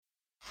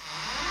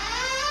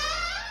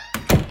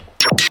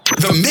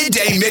The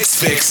Midday Mix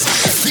Fix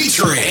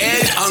featuring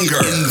Ed Unger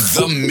in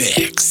the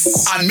mix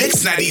on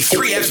Mix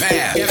 93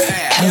 FM.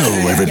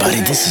 Hello,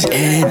 everybody. This is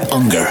Ed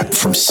Unger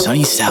from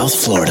sunny South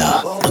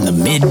Florida on the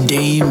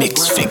Midday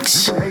Mix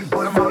Fix. If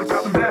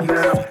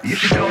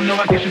you don't know,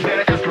 I guess you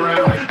better ask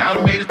around. I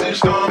done made it to the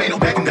storm, ain't no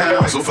backing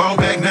down. So fall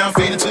back now,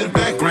 fade into the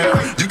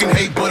background. You can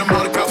hate, but I'm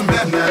all across the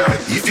map now.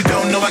 If you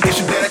don't know, I guess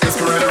you better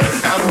ask around.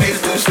 I done made it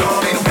to the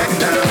storm, ain't no backing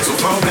down. So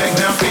fall back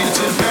now, fade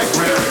into the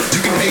background.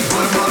 You can hate,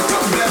 but I'm all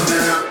across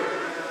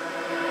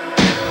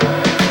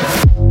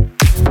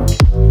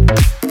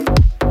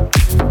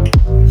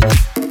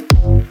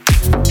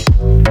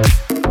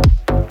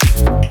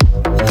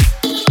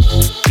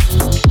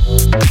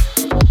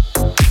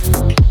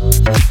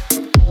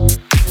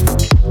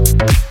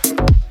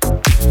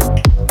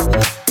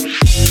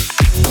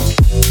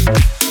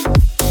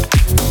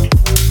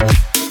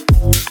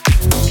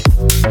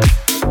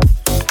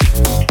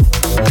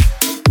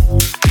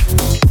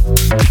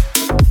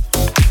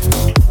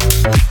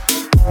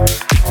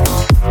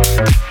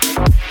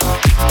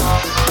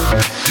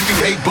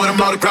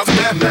the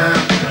map now.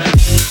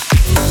 All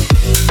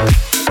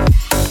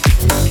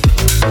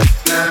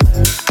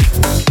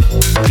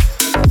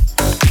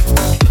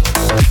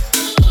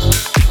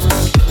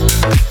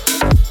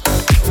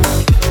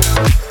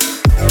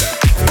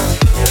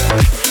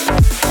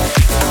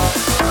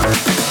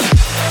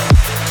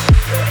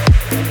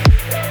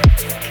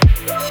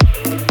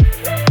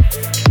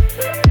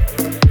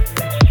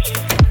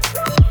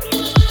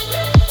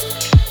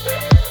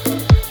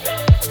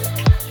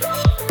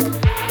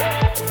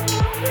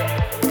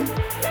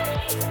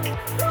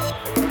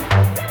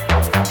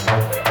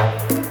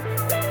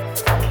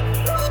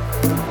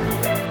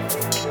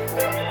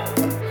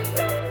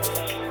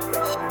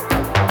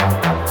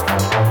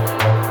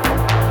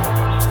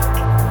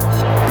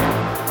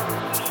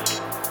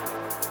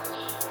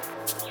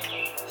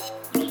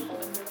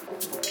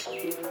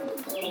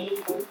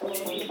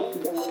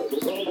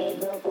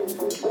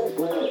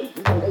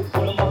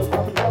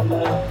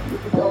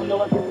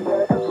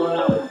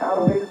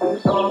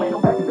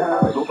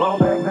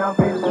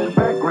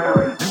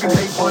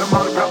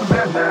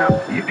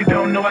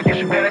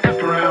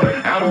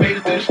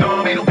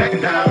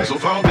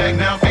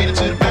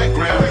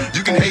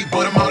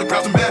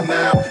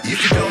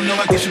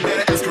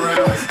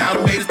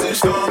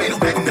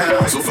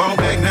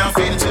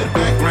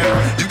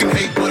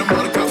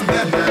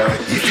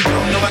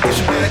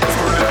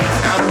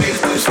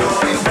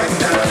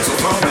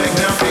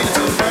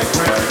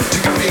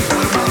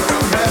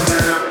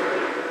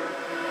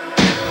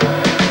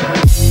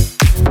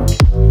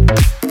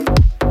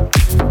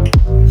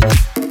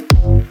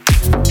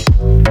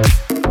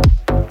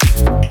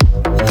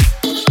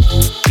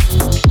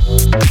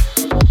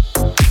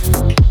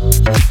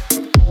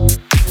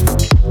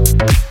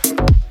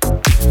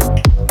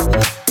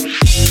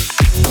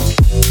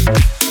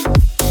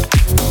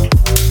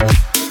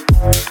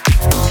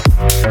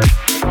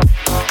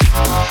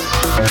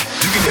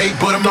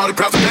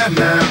the map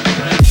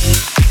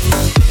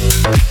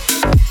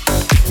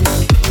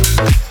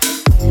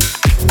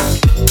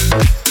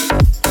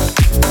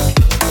now.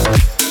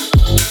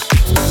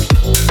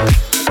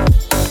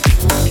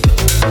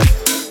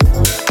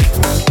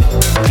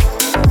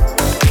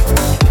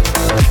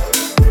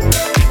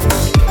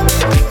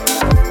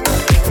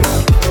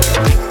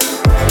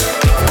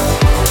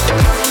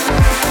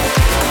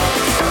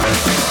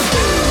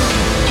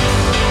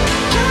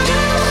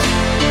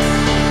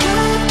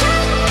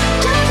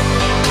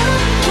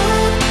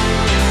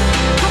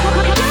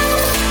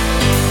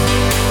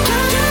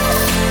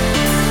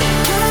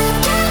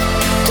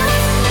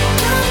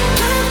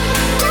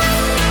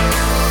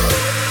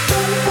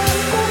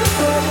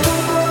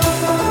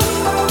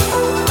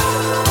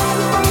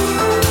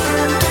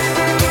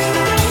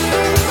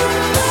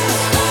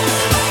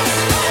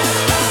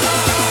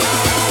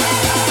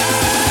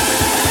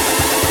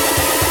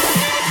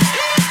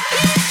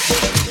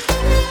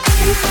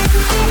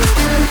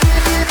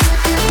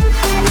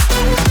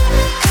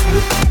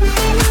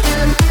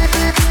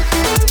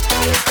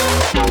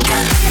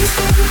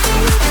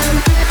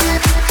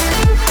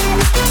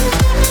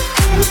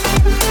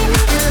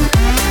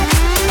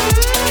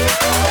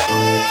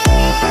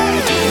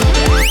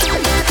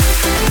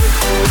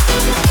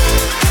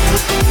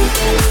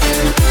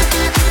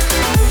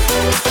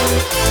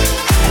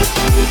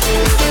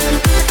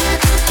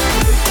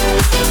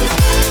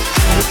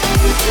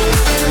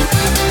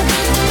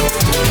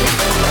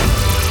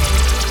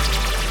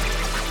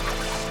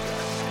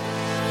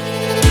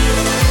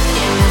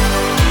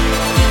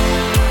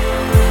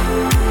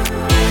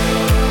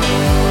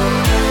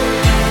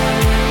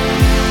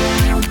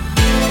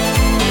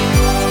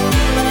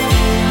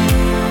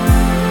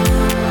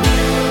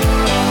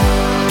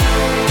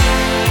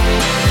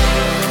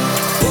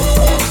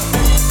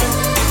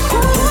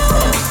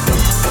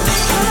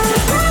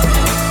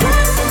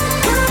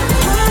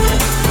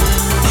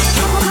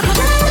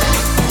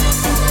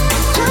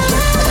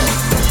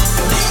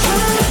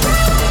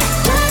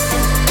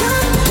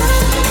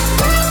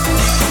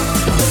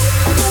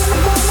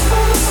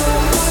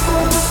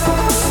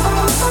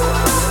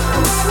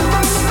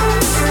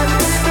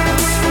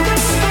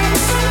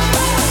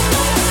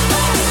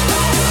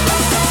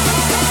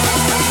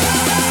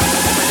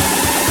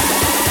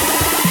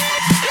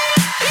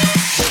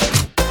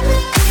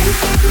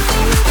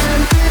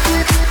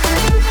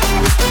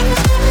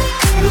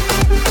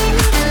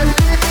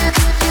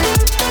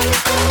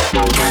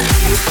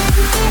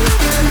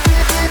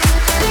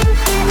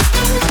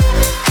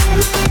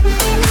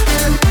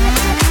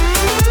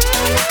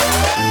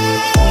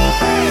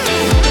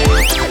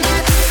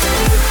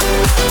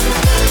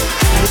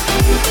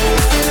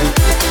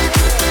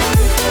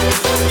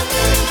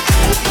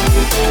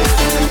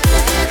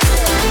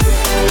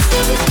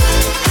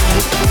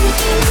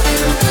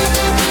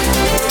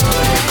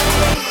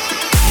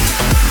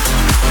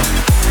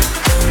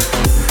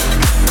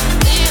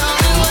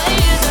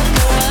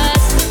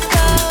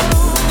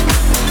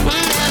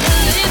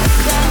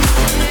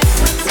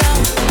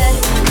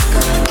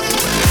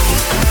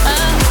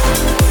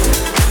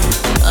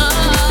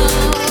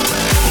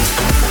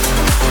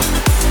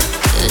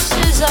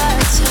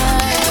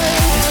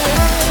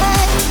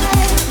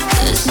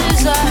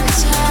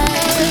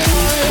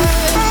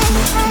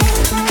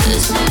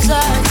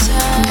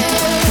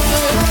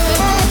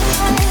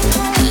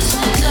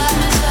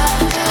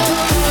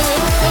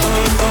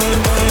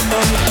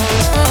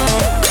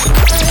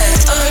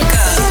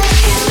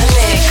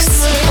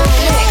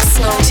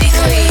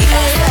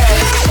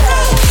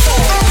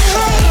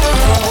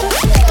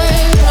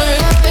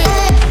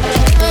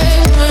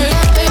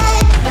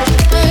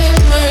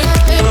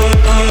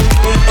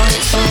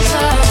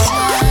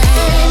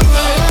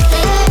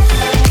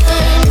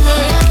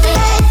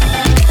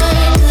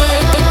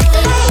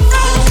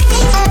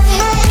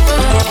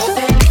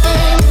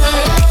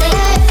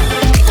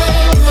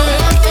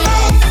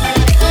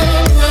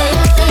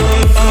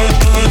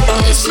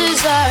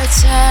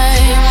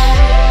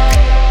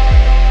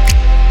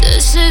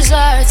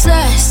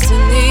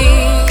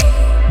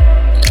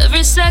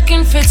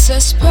 fits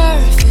us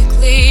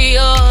perfectly.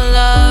 Your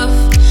love,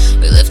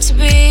 we live to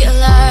be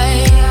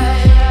alive.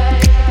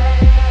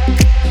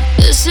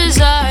 This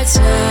is our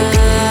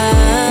time.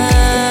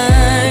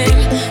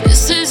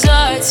 This is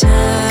our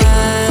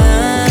time.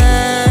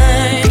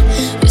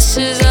 This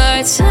is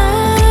our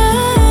time.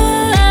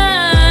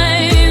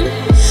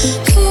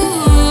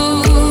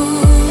 Ooh.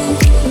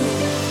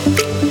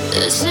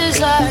 This is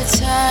our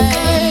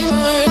time.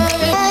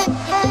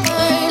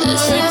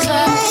 This is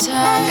our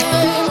time.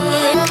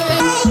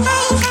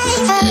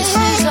 This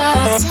is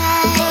our time.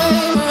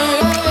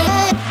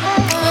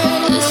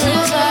 This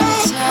is our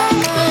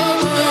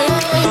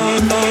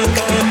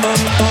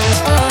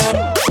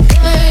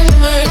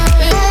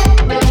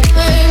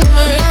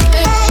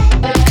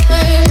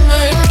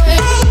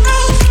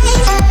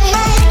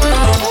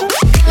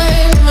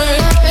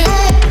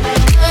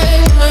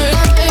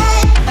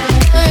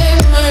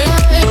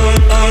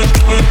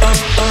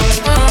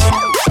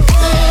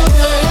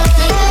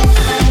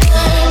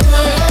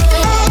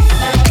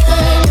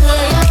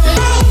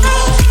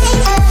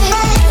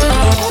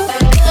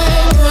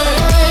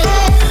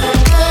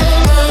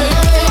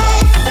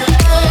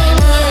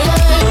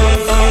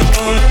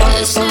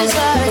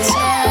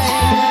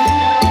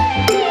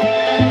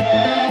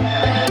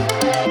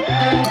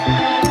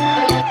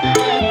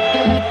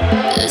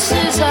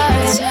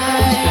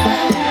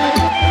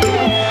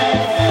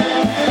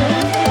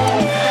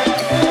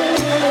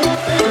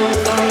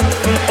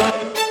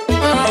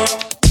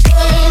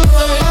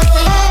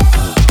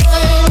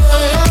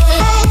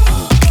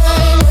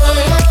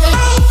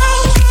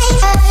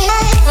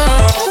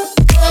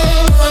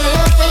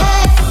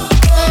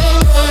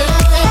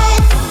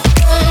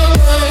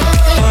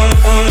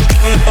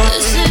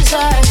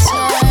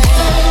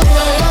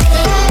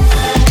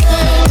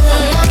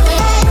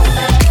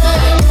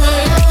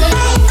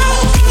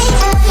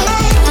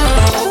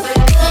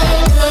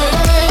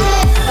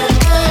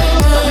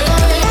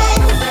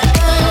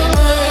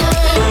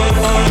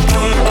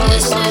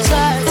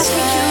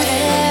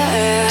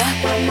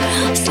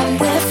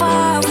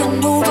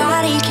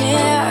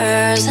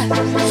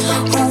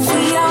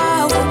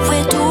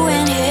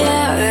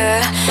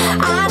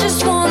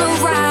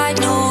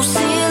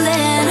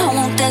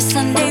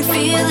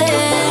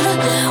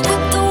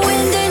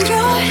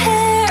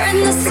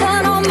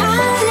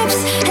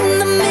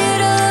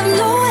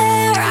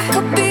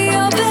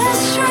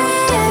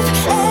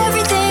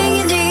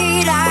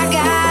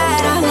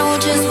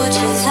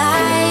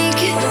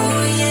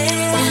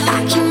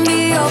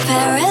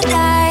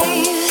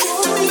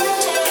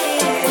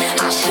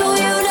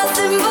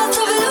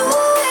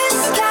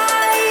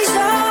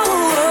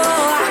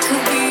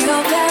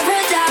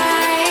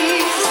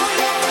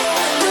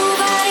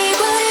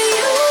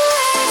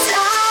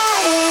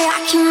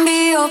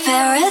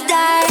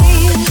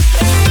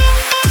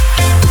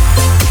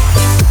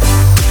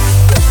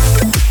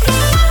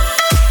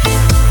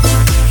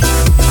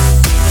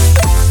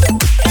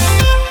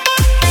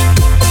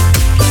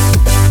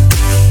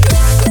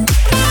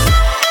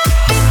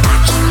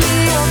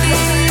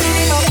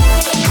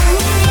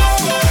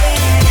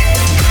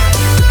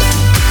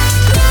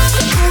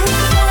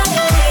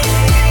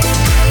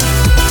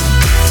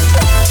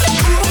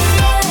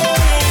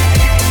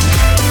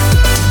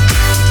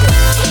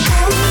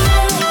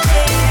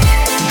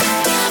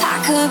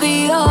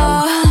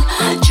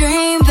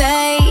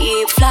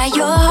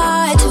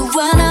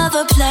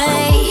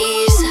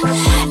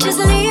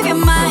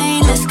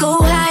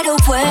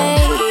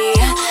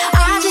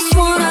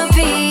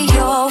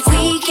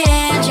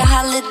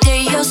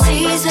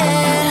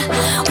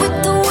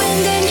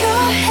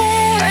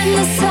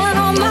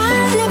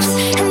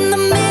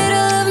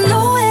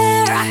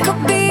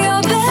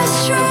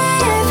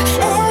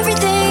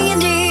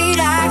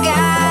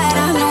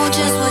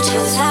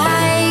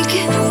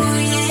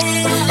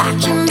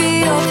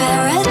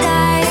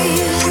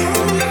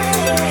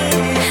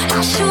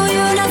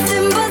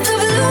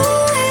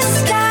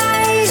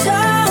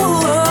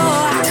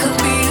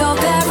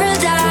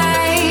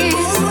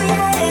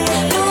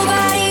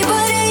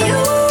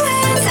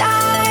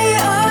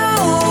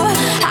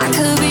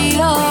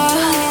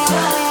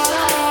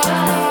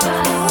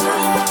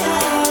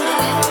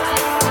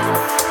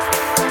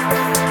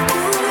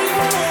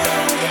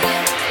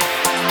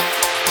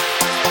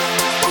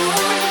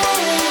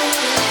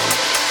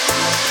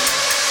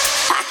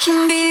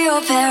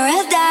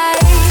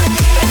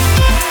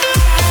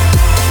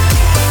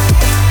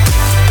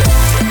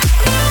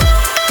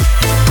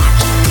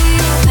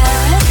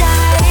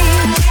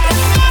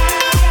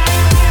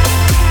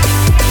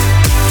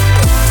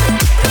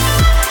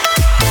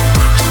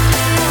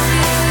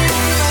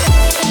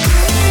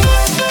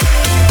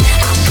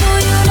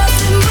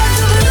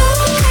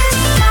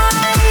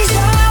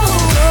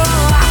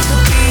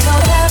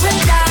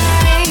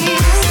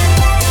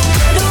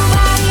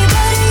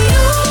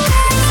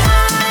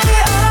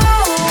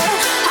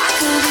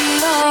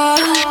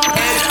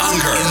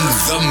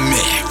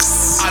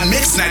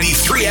Mix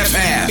 93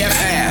 FM.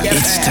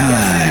 It's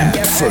time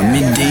for a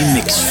midday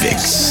mix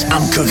fix.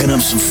 I'm cooking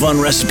up some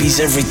fun recipes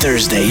every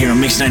Thursday here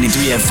on Mix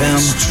 93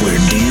 FM, where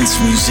dance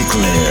music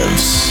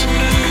lives.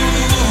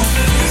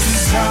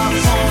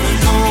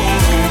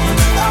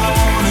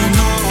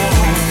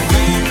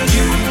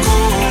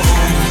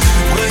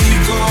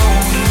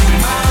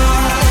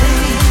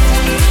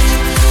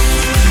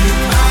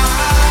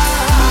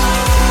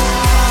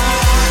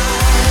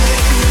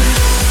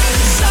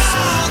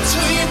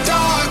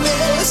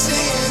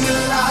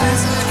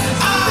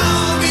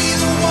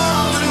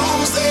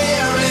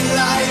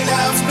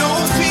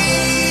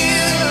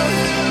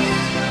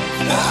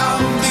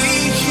 I'll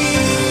be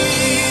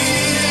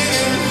here.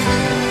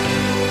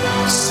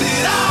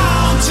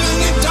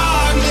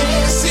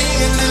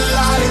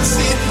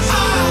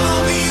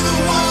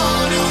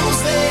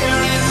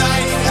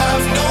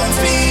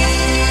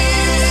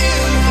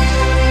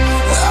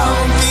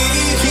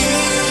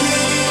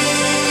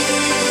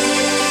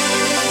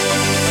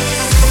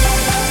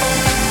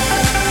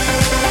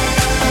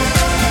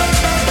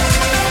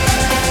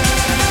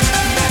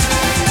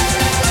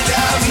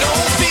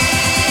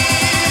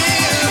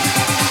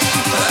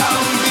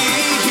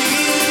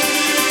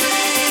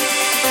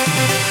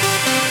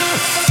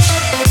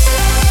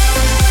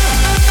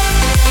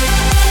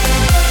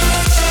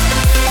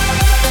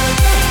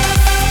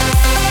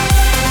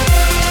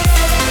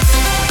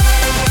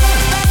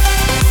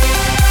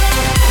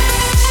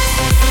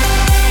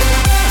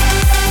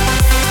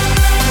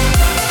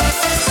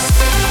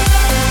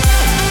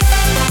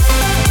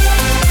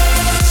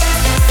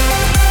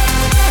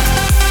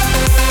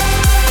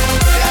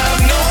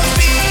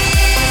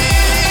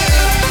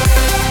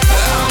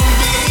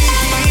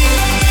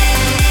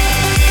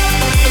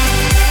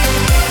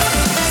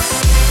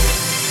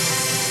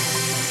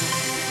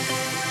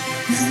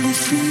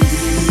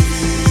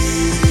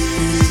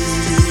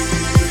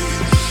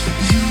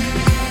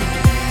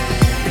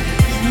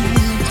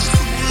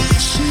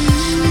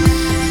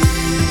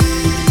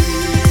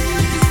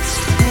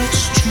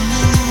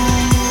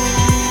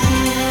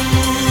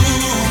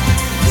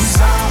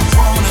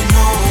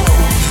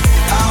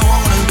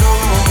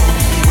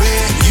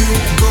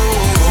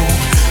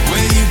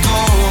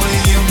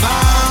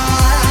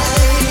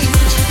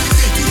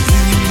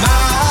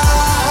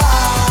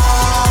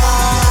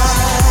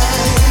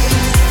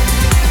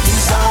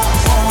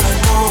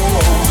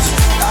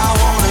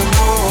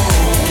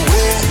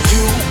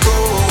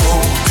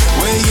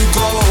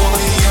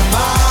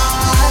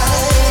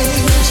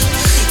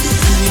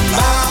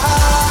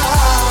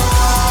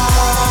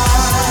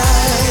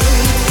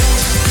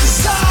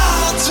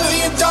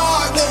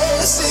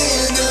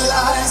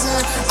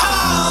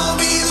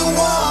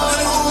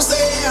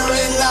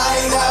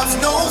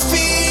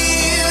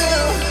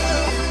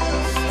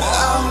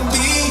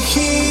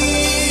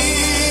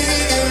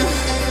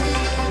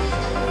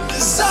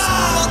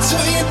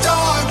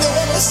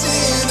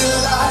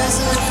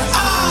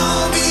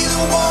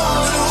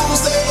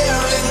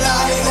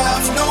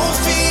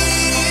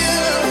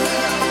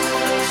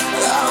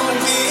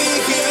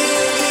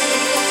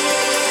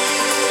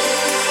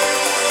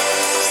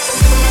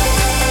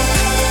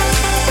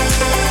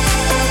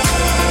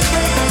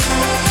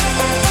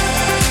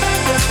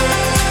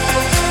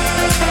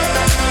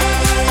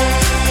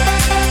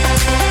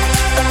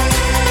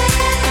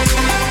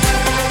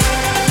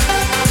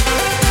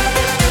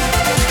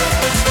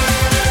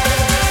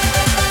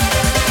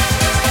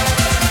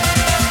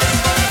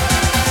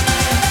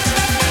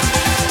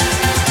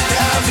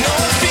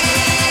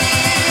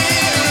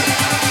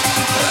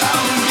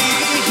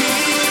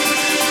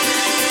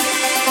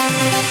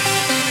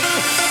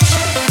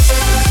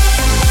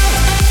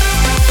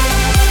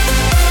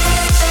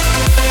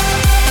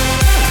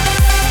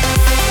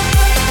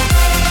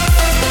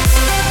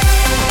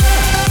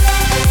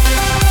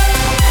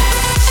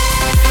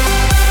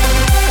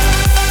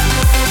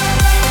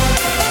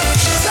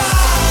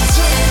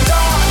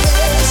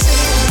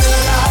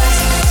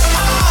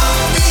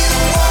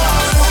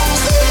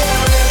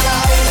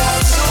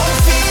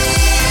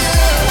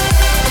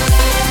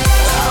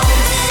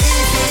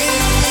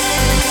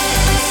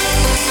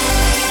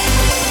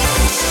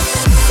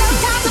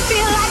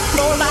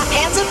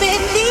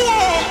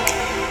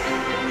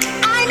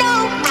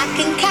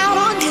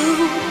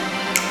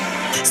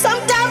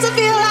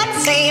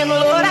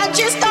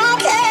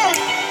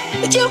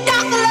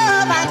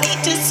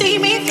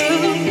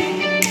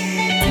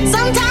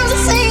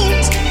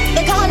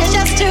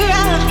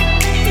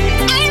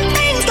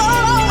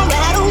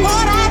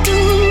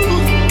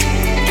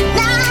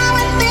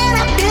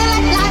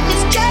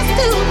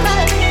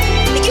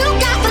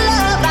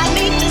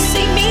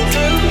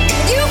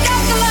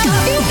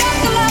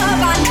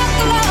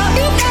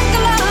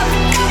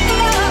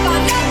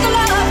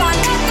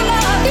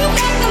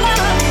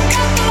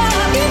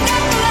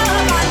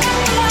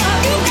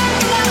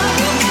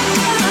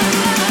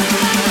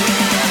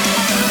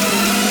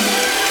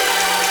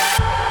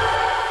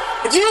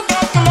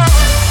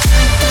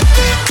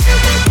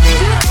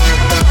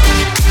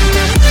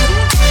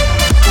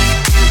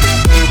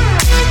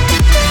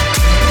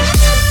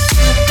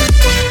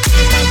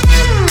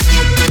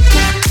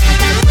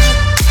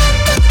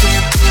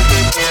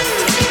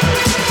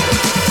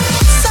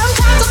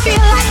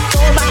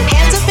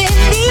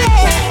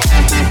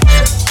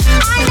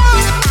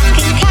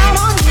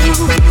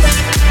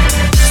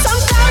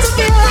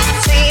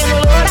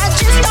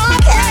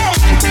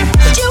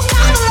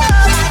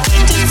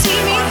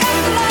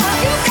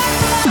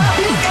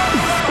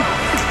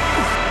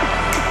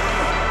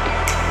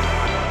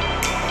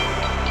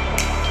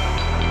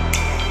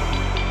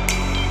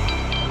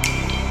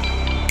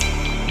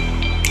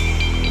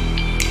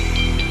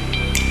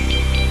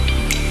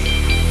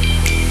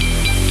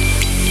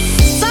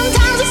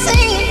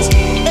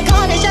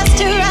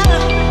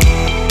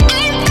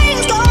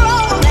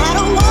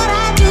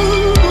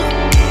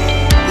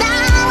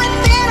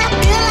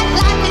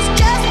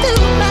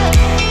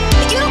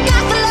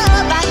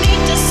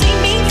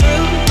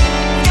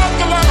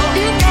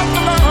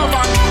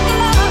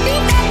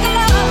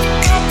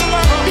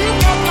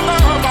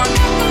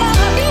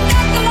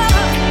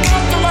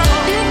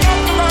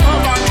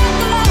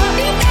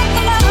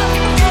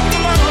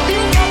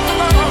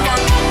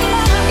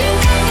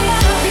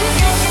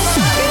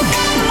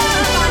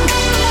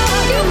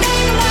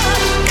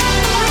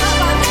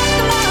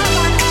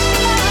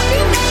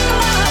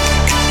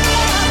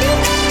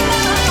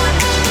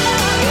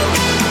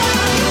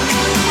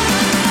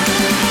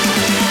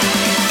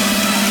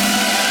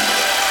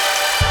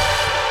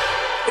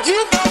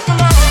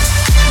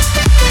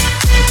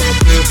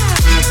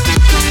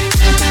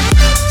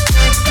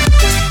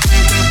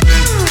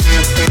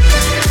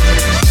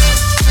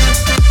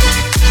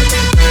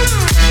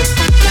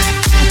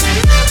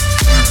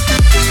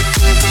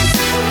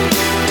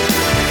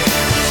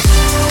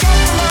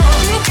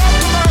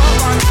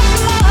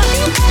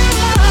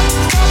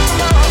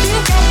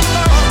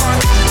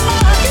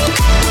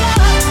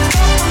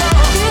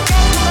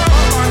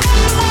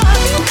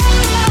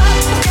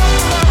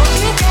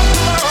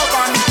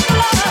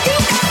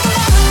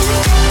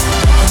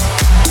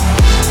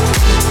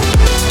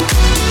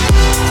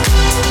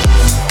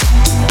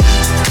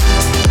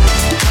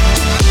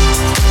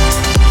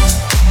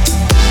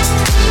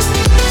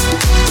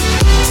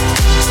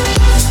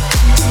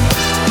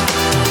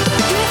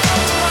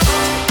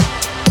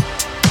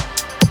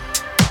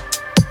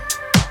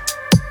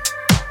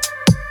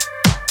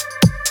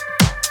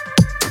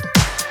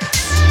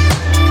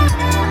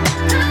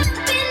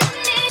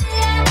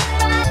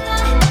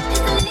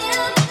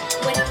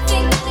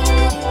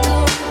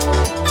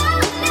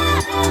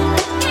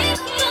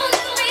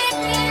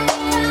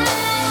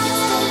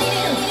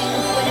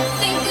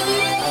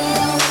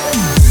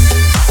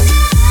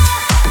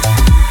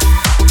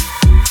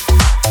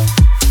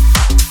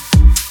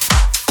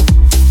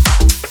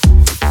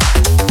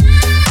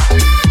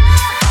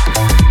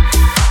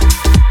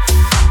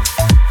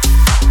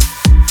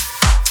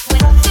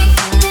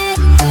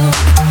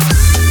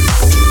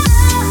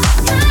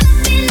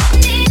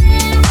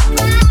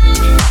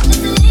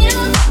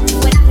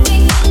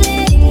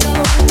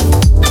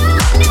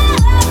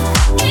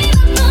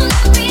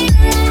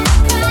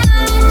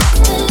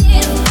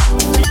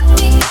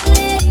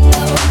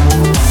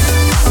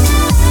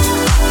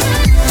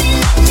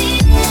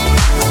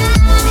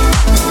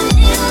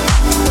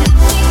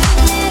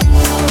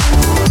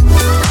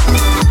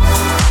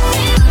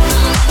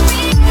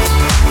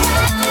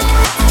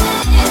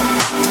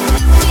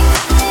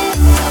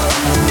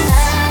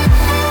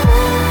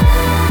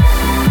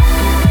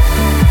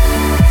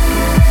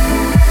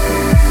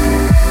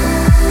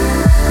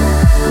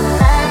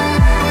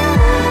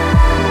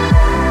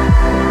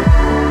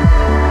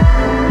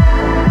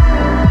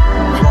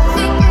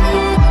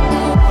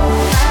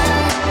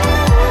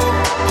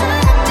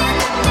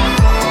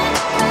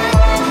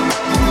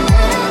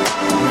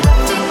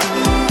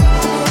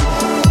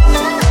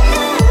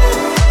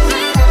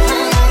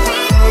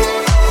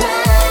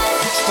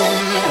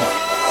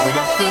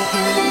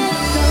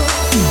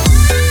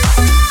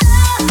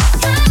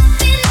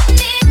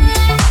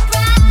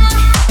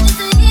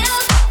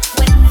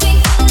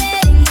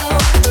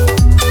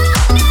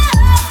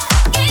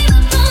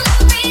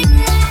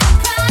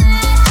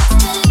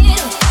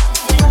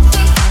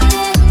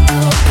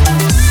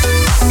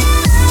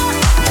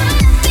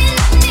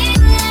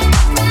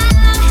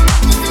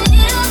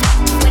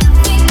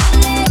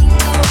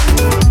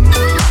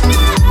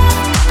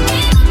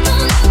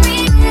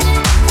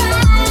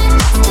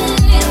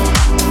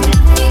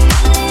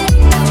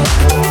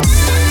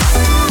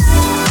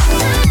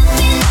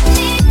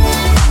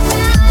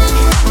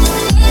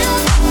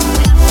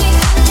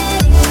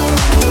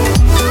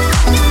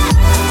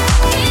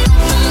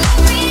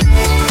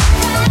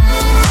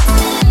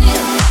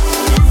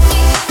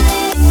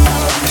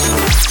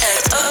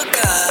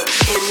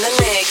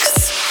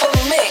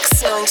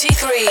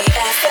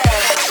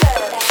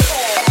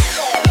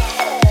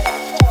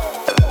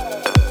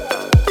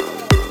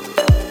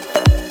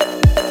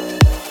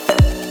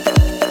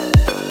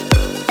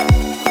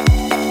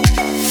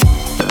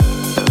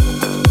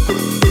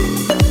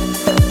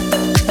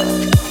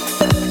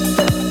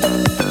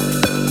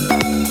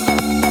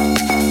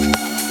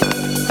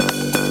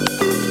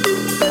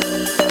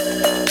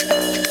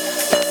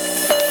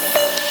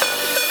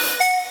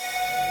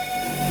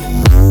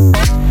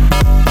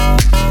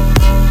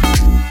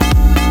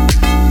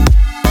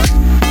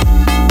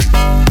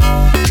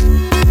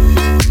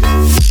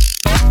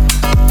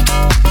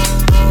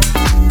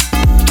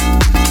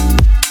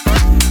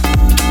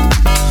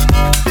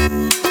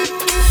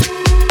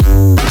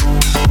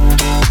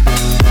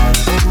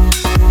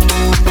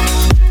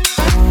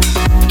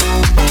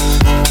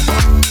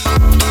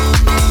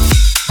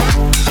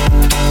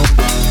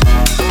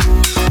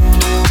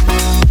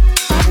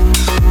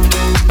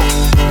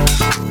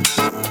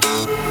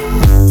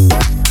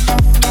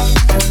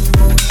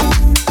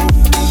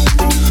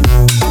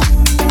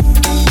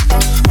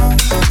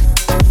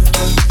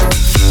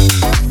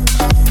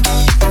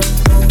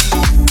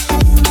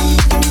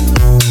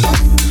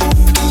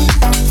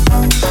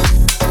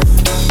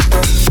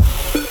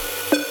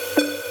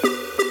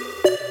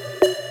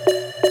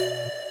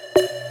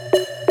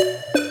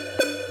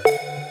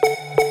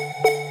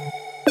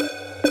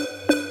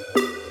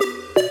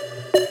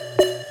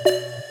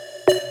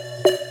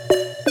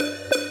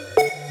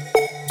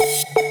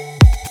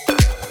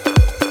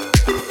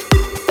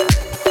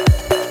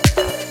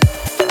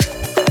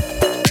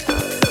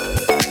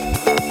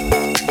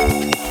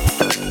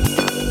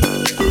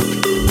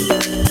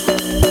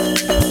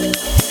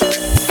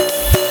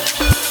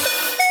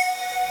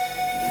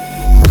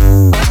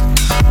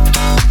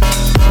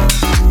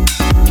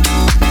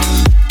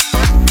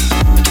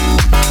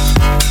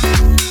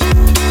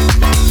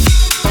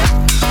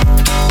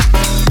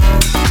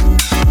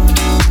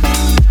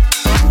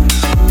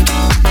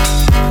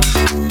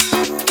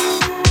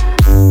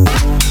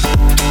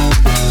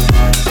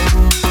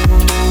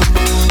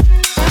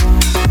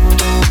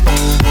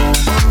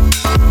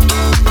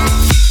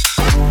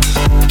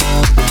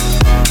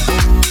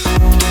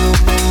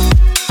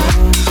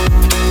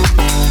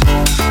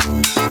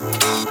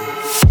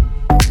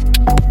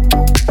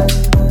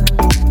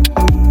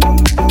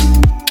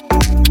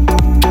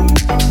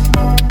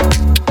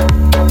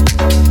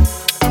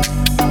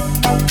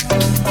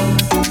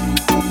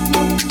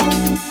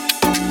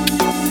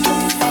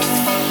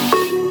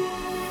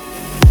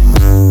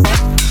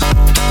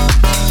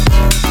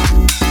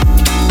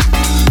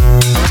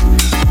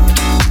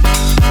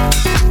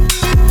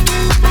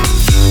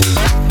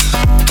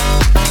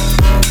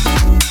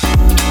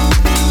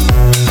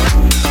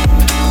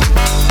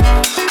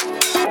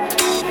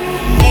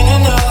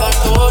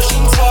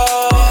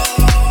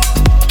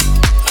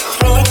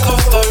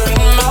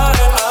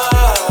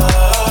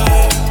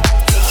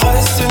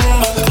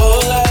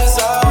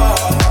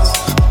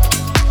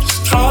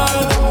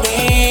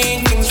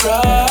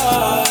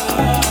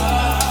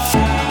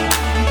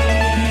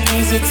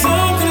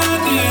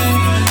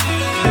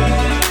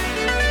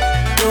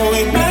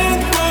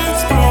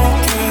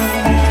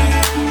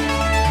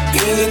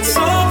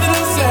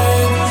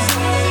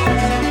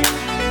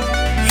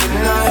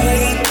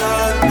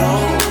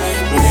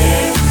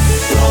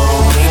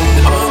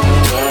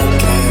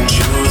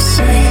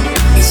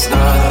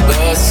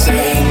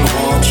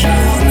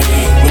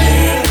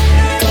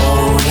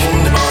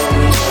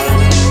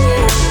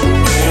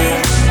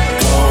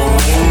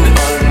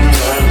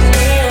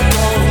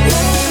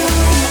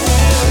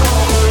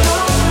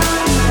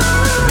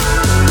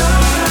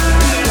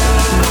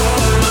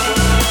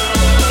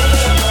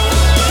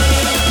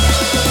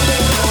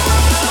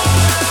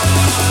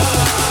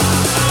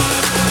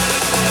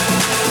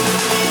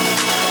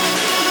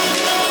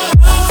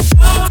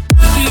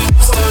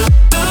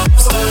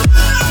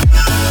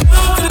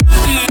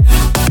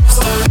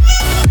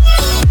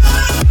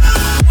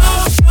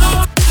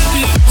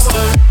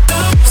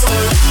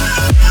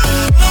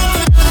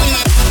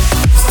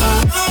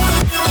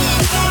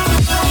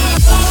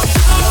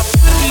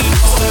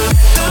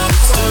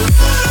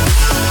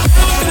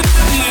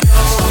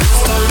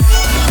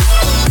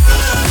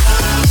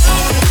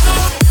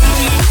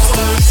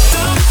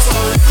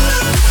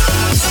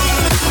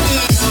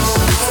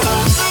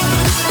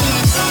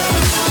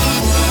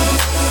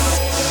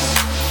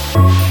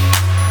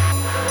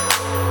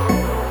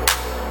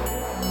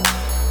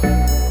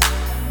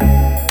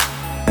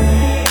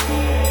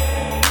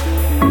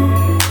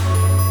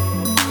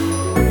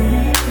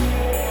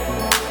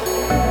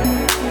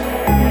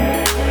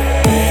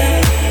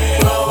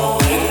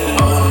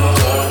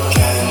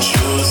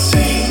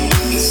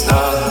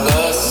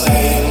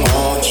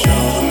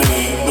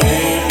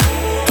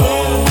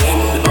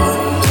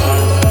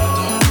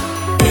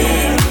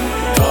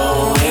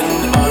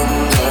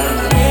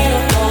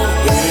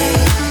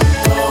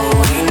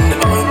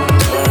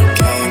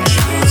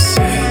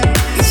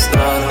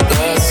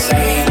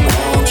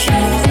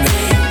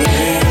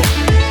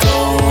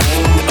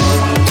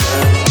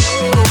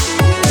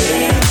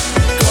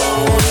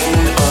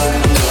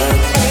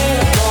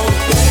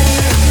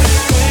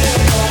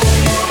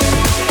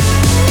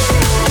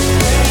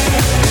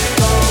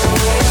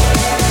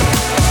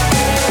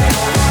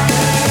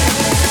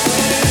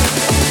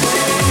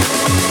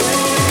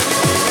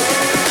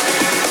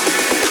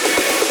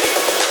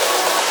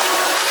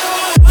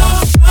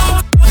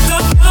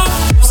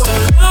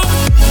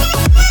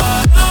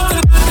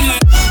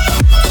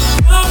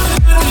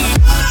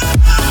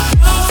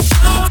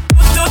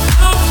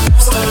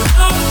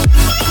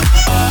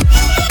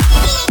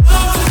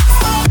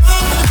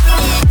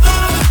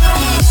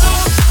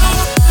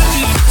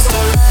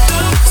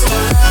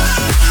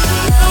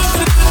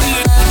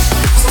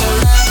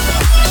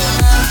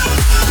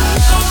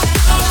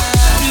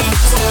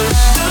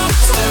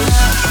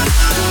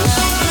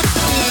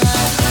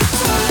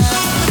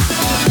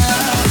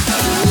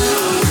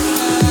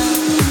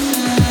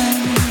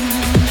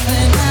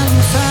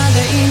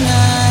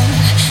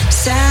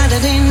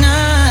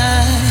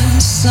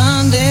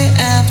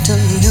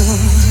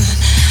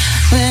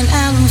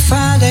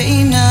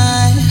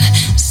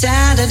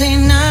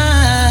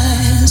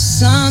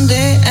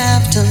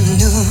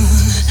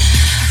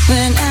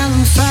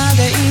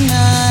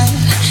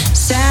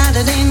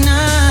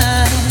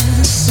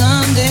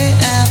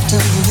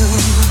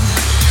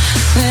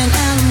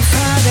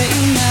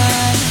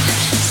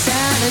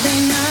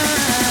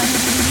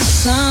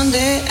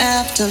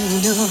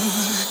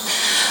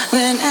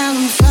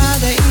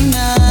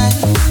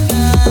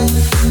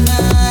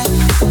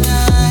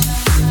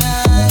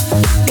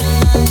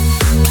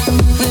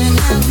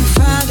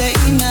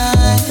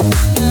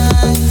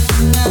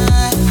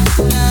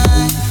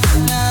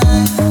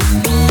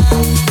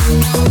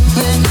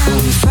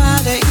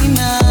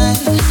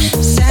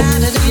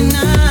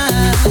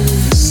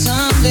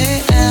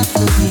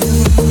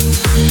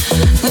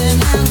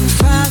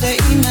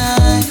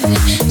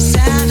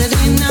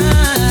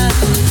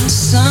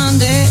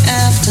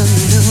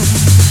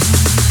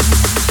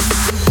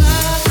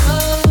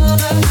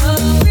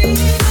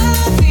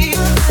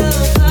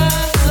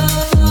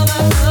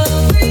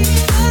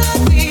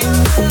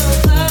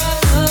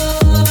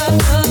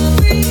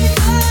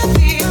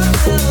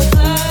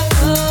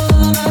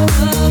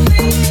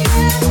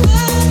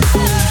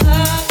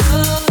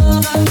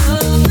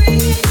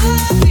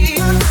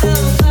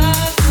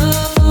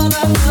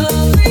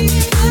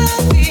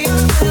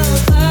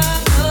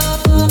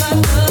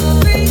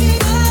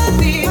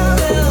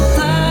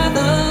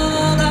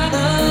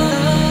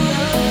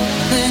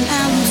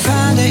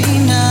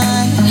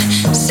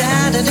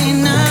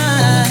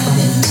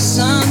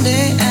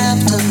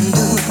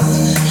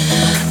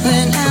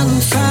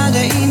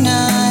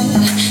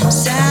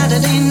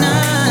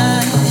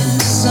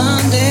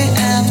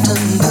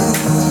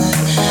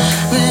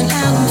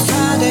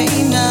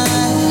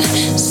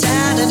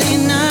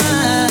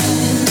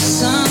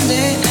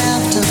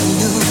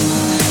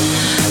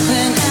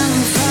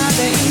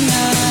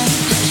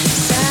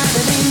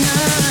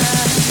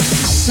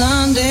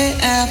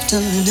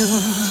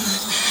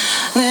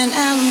 when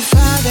I'm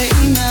Friday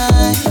night.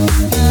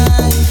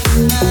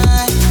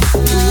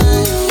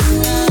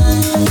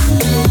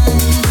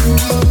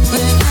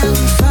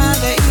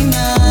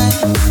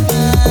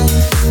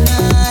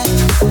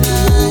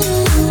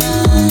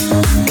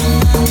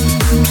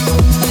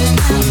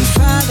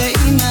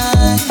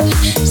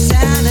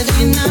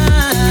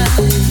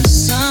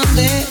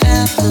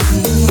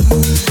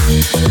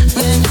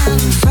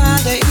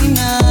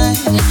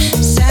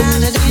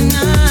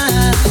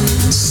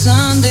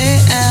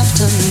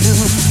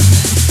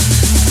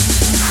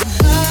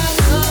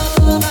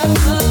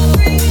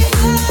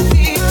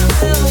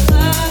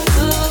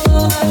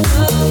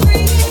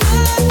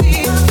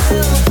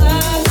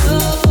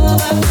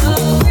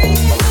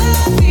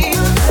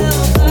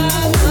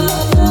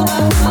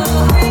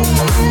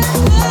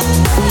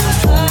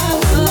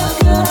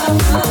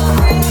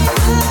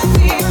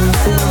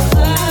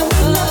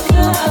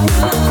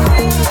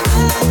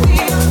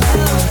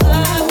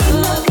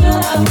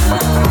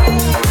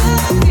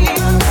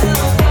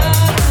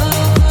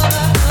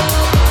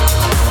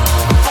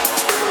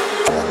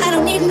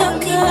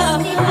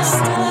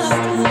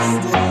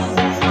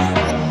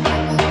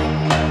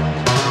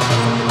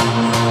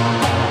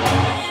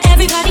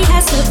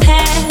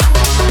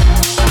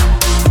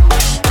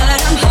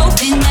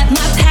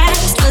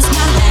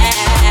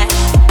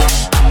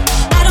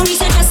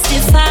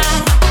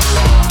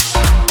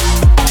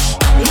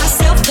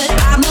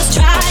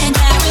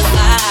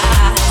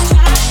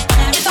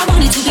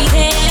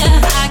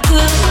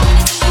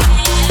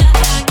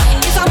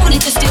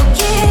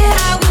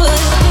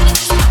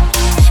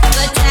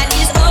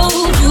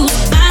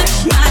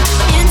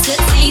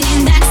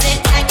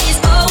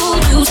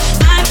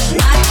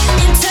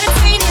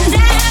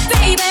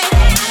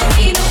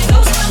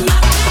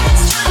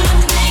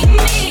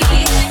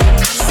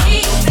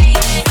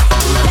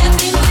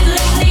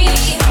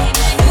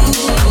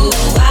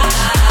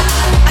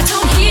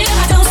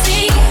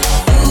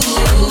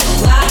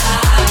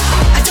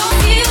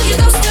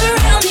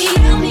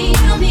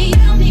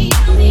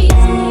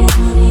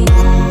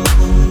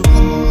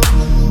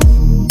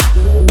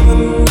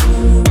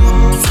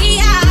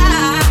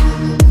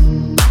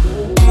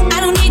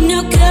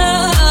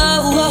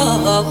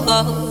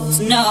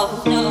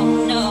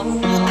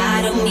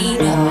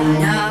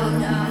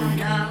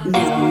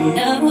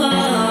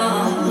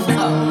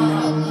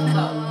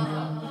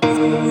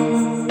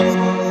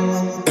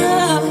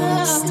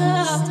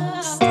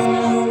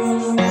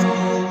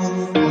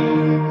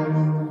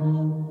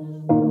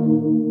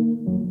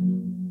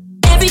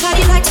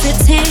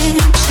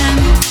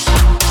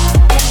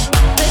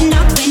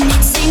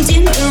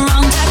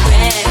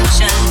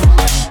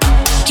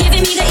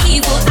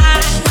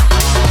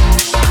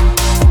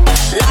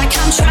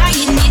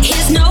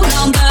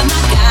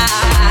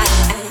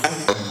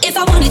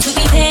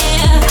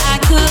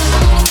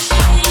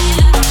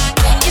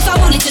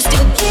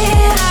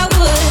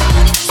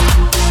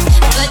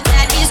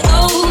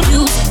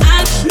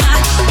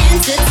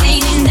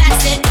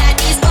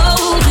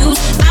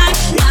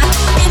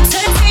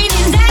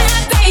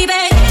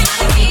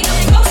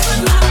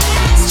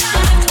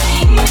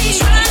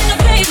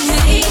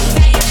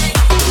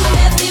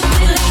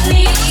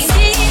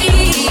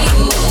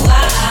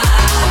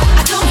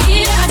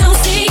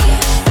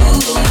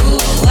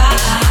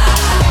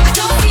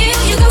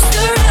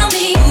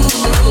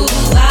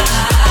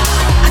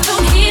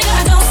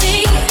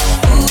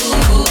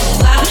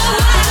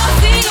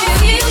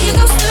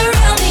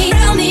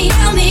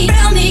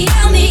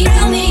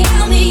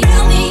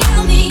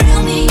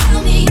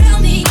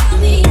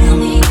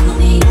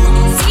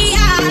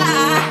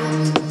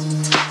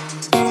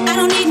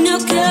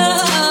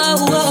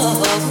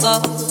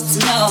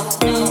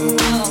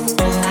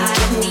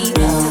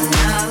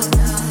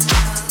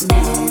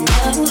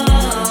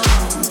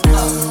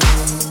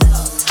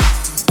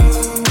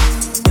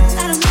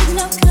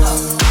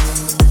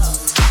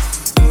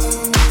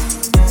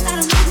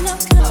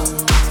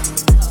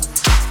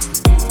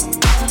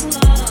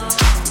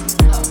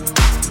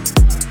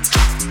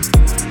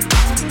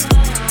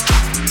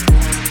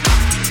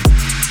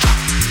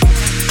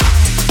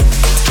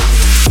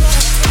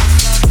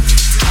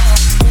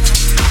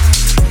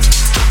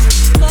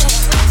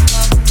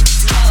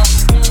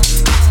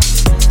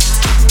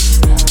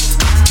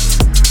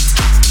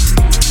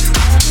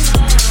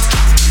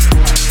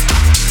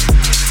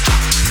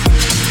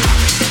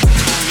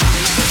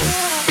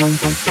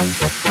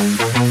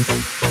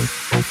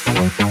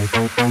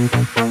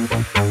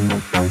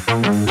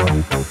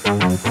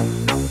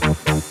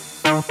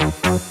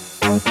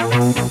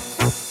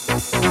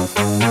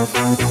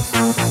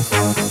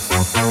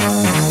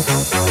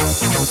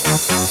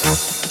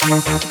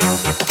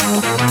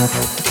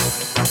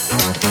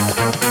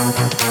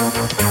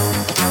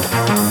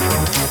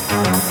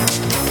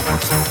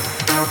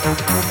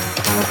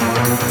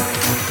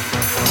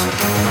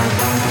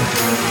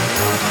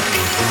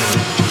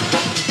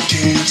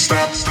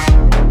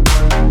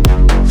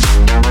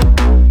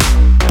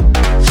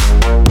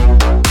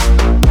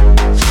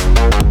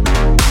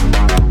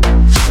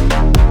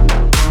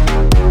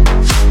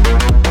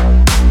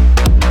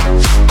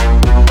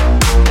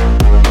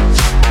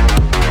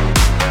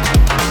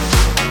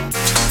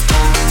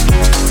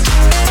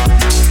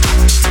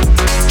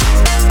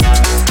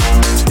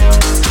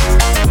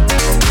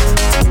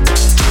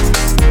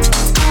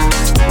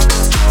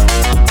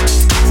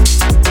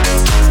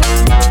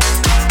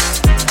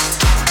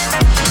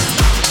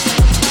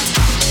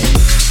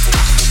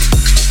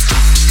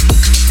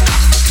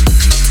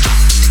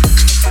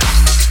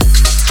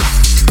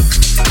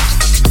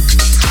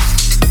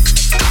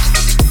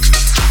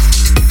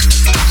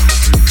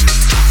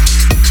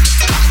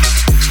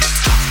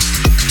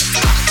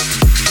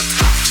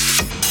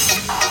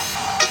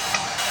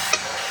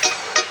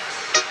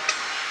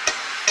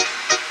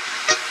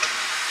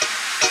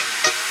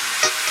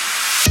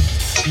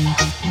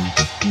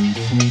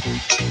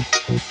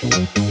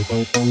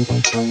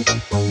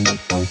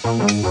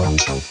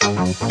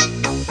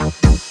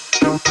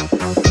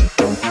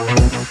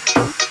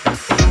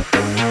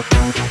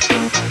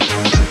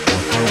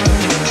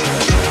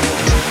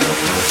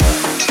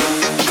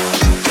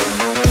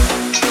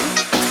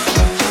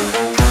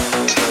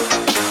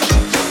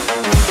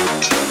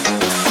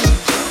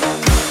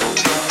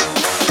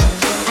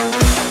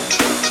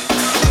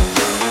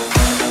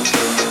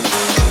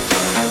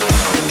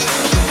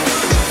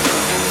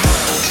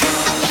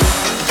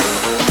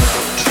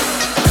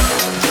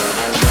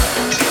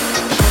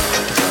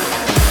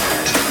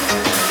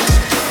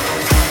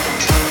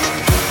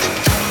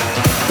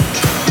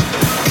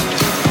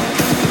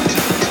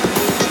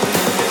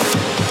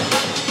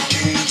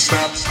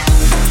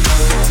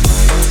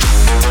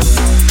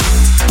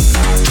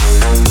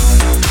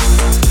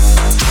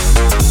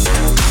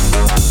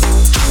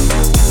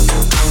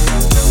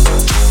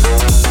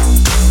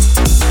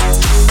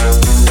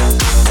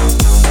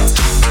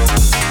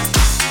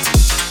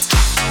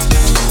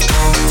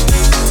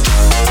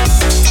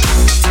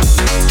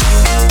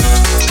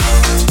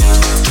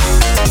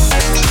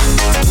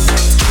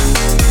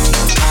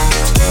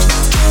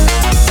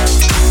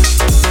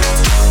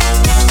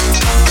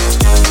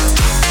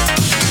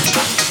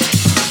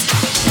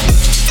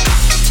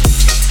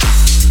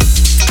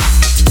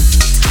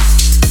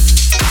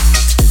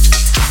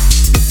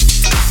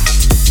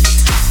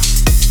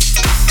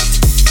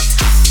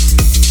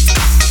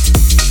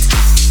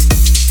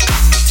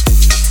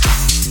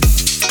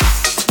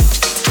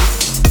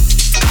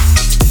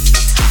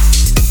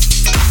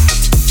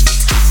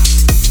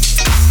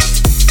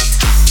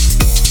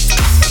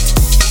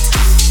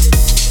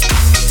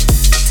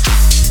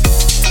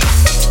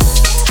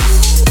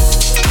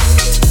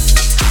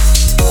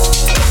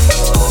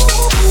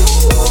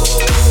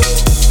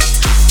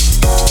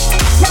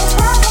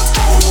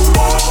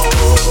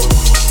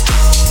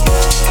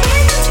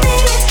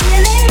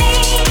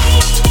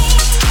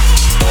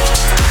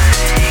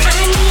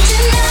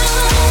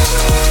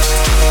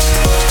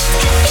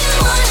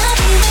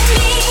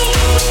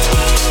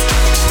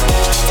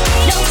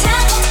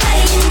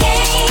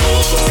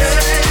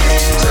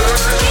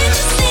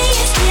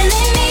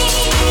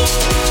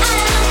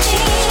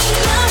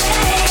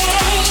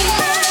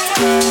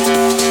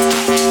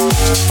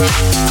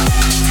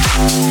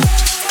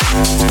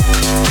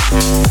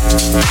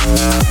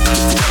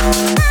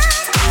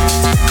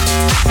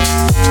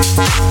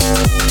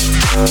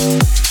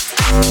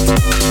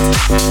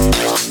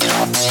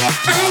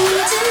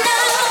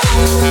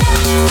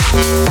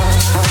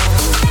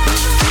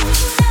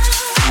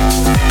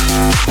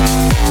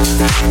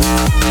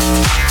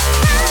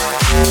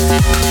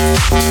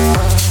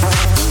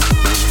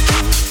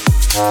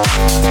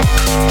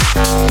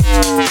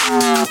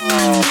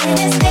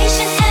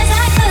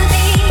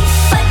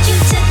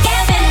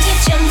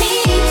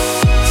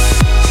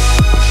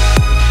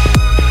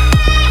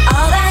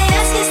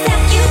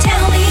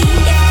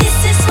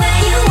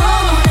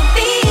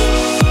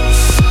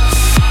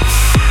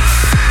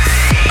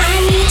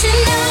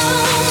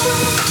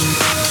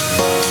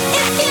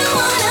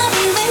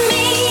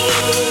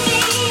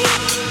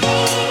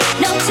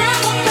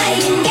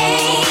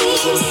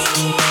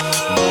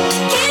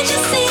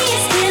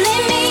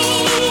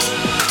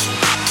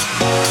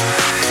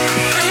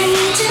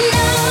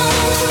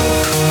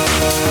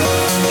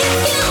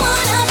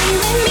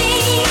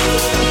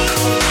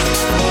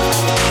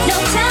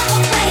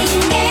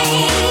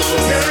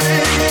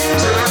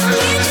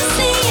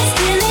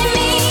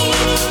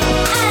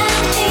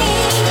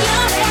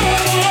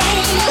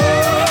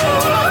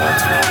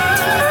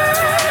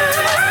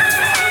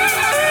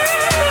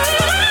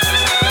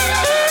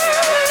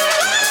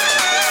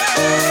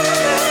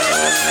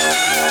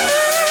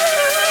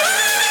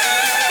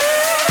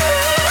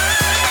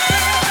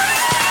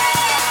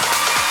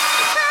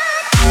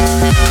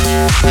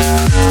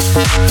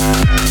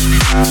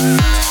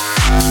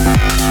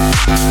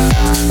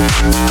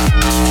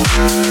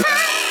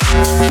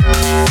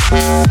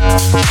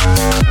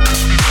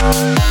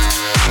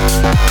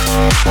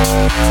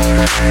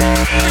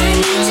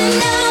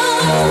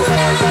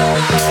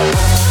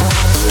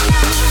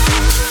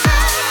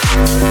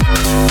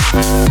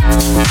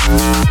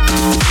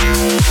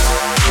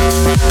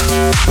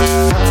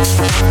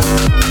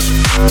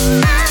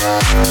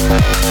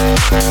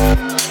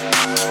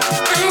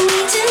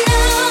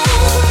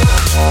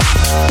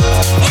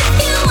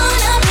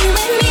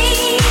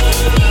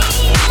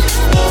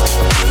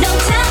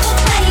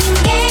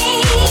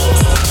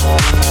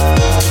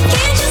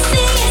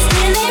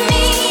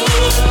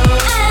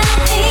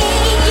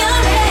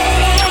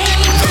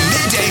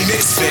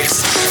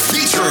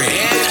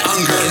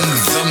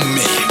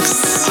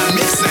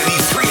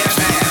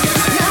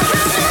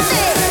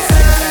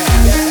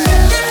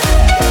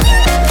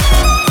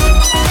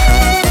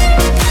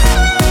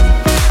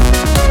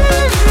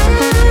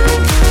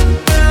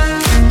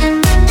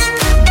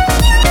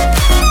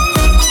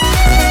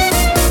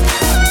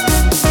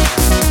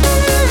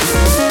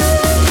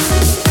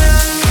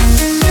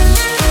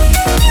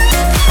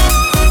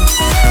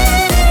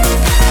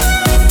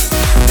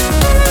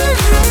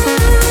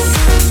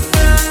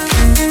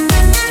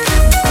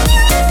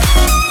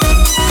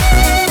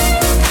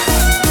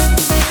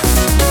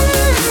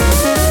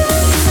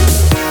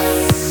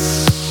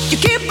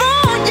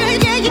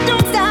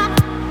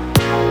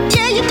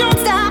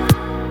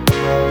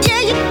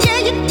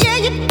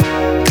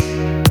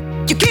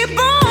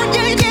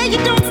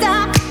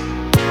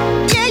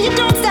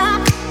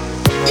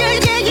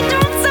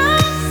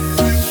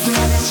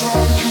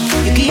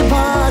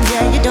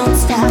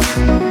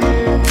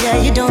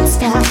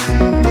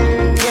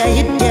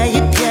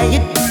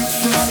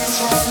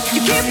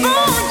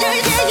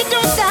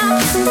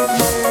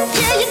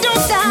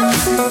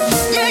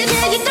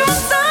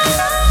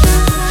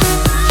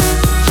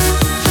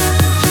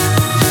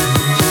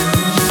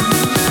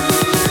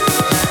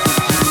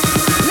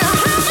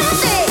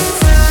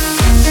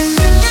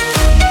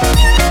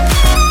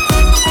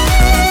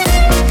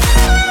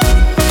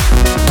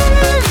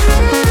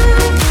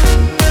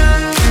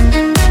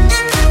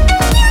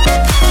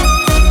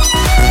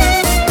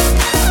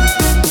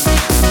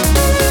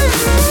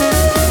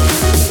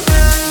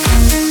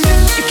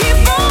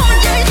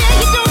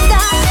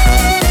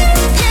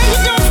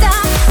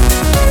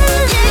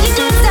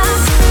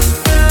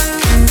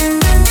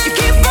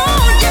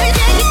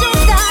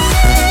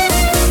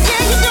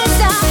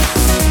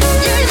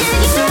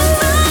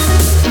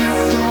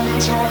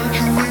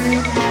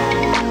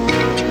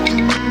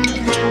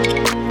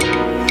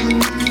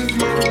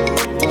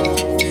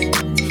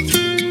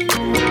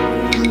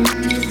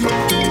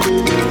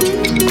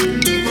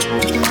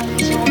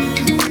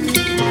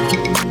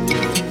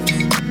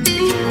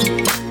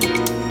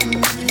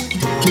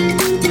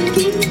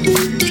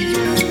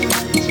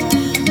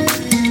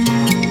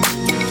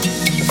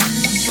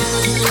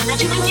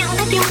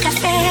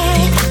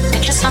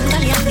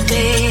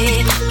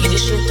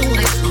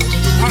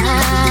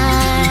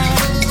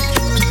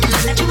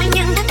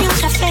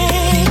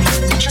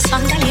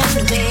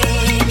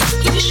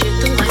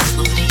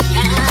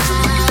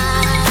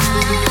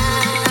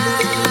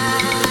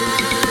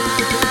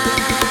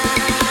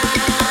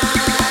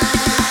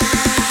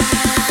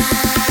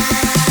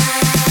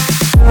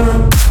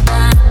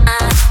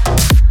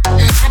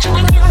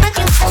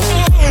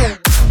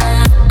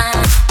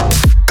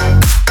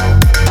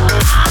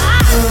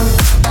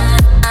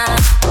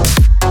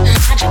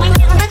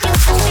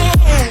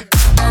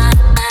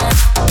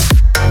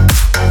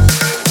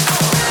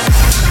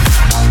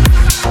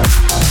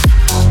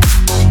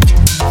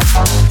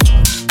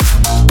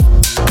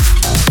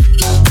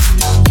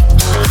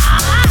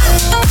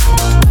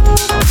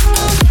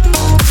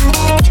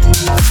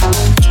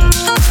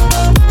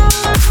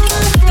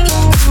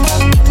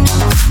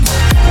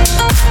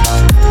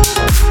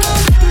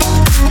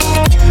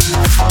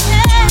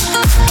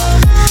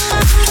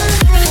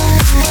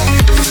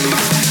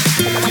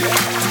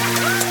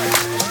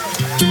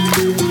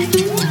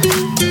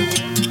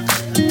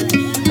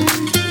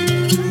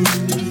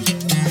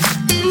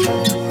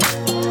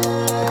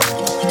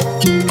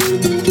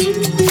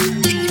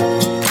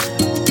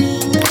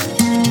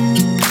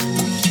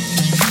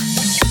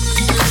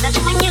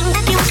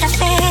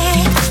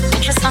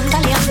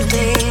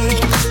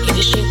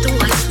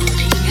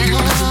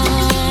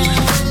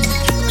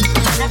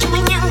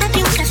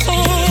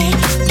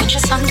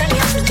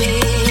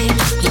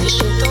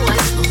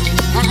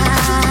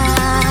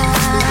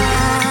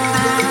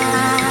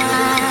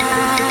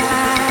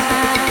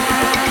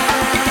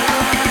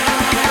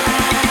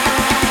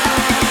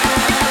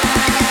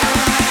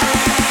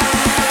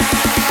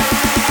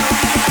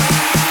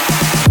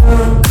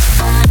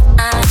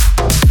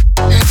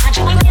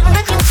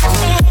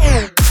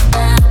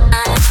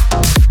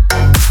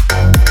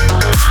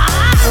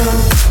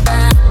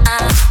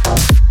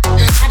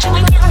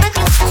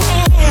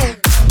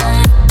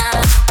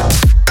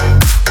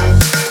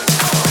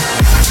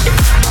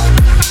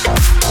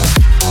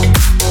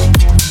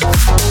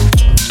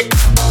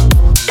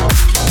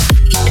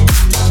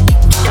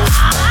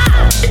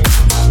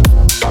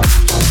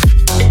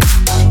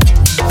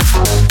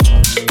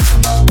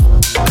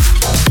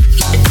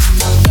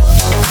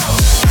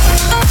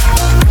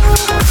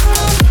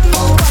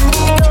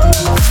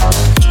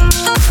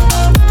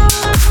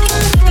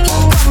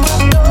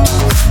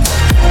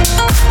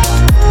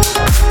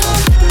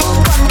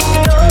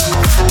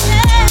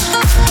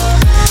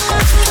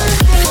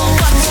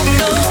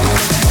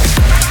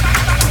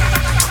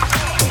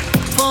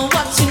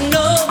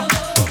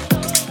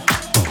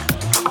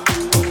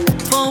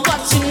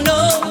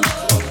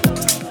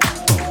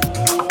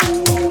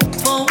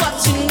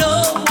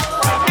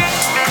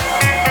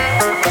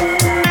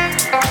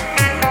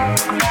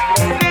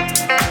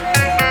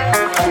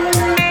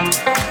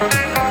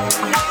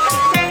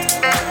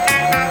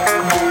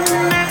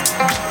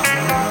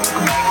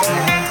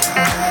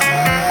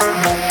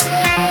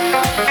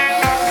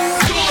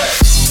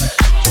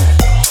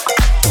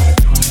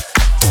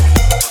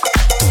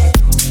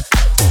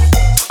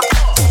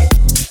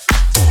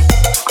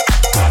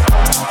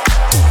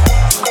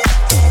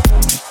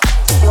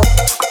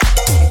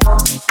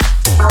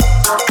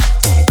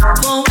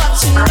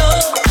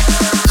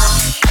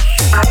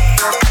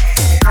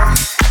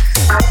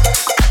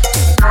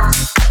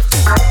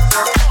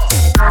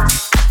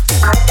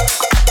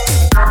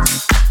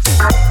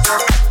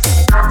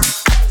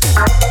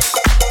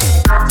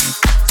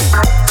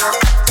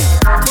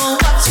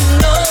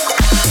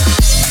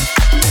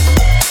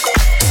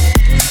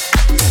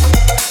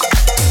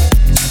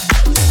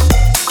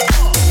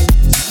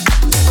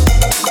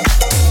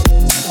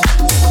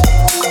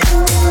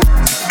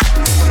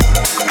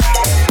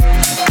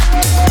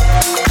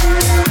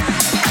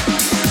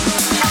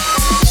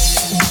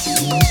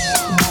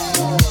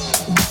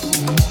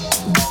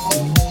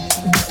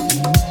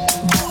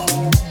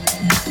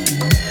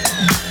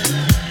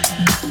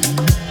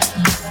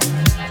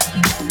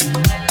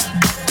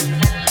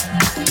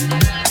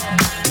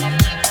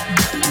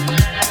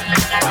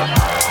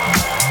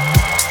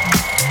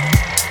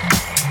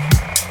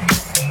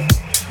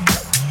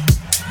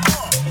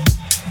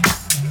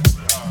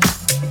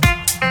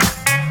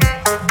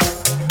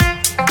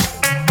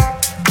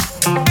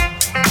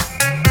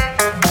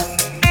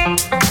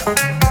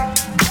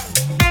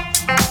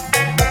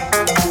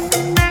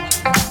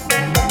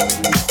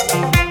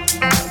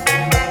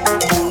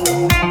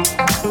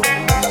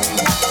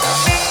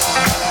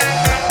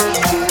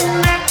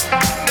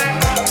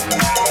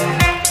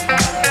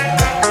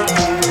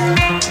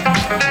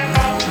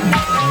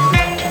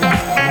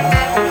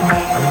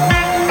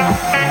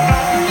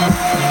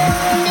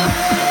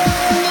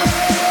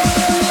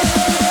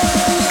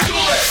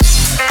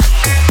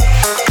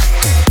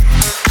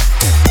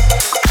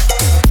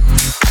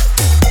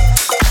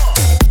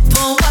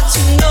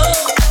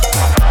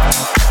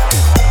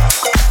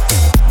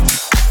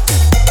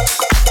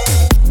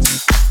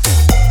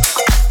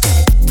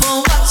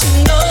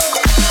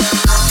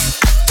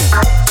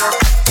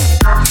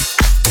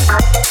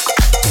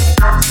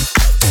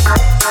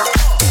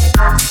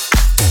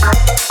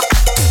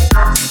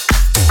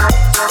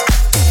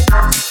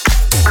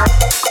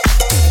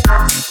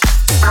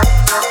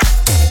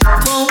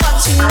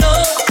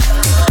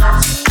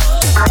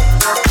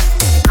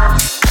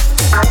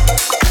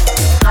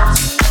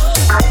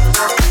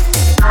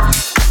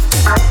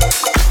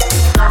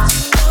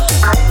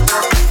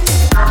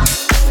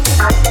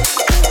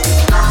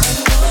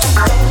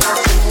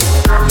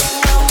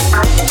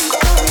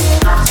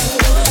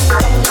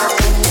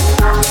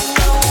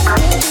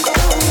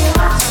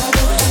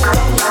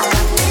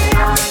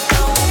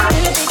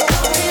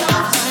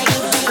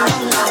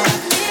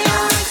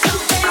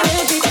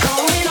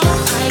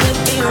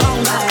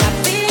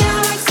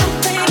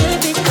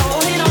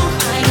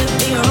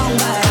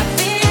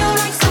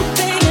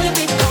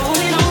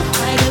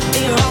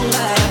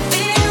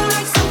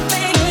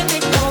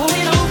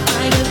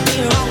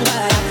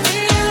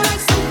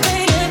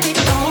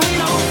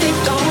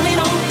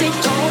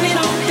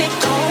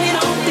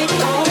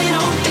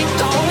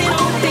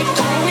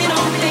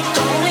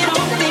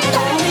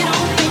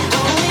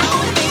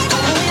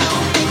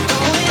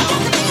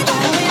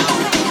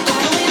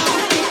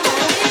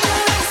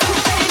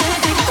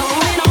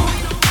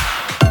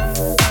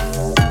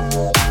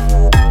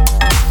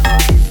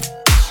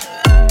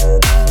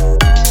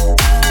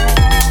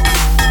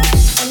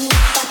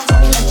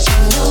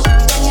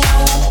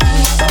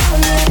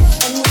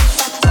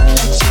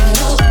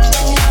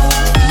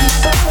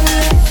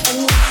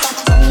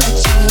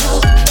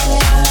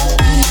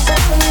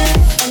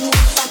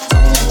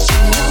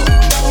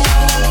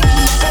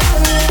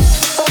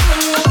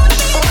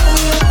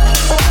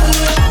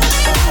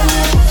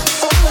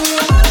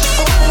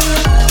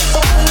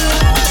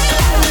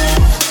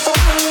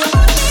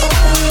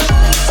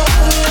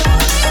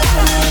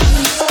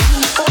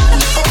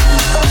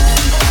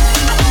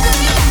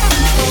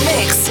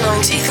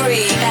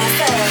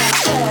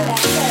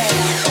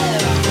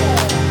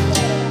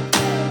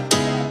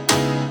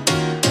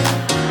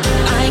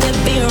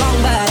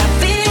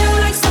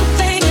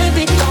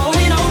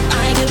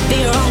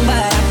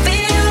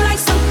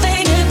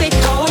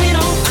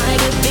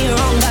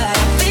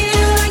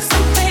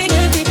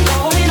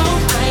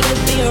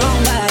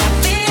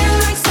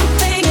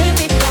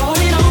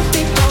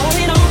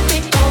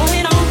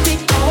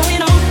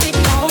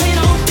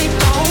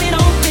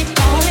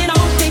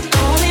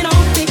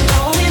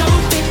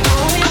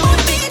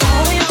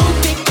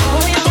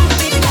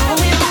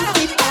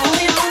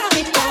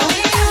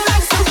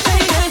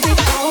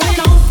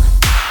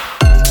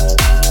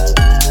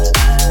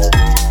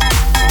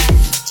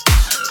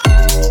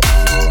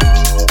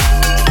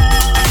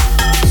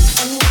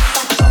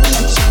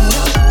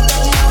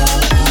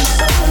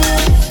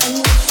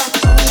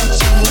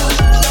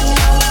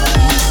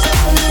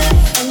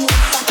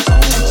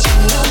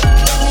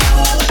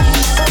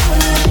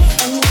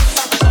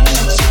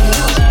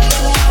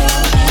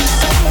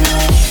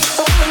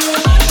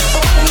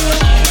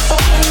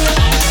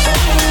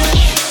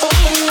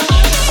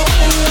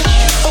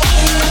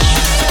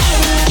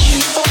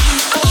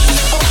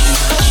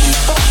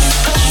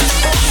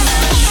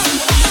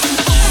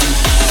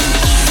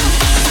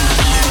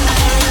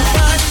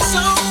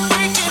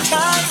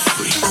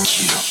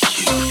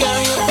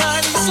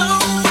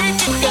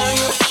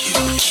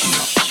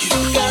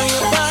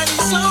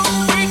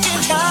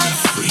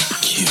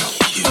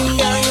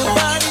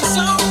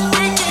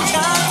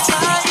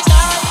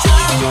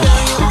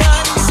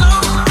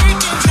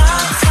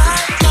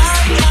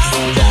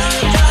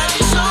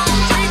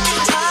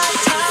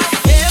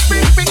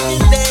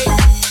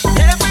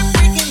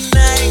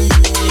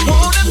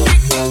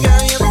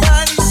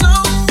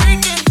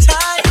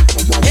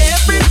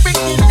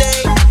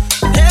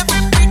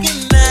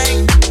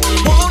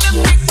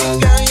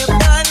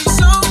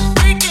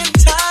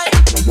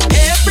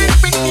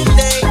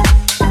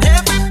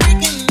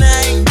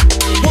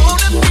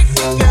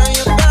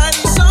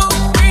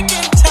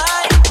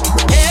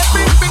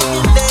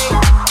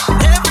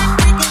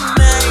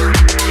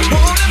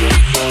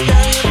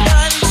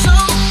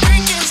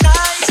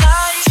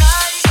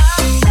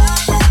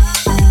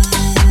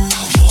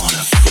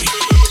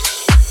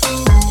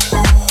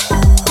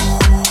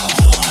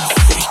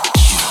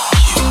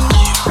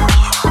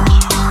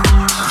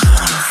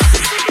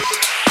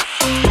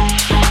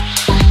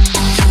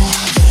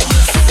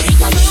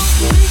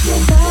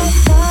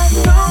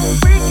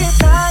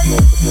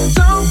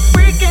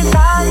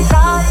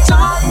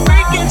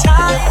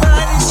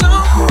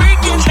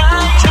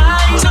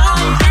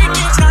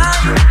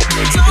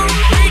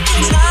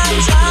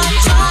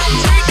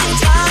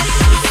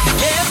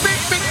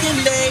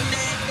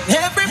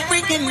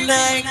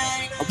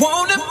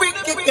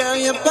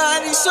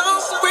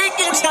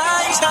 freaking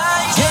tight.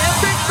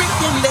 Every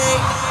freaking day,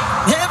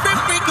 every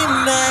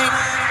freaking night.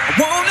 I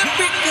wanna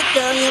freak it,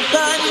 girl, your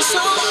body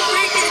so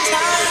freaking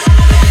tight.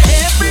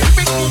 Every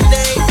freaking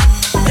day,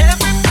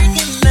 every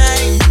freaking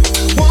night.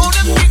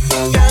 Wanna freak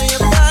it, girl,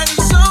 your body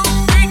so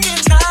freaking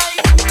tight.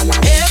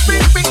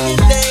 Every freaking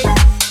day,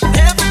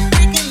 every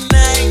freaking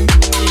night.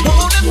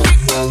 Wanna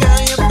freak it,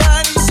 girl, your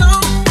body so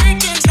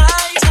freaking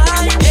tight.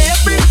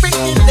 Every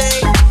freaking day,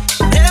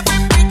 every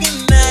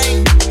freaking night.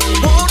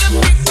 Wanna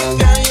freak it,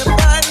 girl, your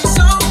body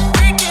so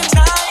freaking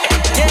tight.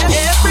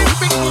 Every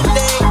freaking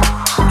day,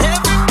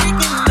 every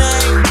freaking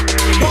night.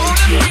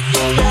 Wanna freak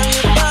it, girl,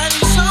 your body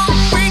so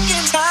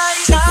freaking tight.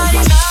 I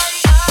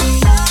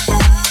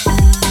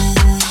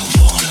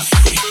wanna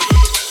freak.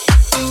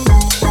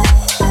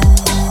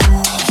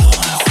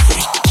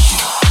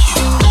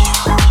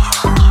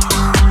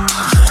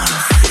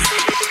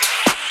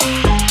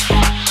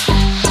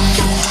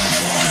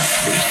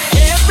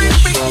 Every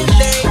freaking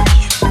day,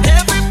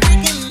 every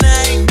freaking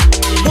night.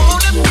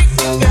 Wanna freak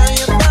it, girl,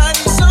 your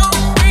body so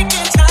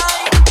freaking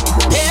tight.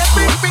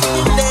 Every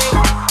freaking day,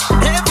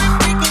 every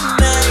freaking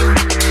night.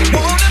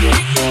 Wanna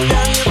freak it,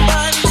 girl, your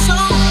body so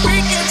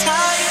freaking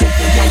tight.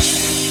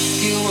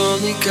 You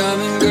only come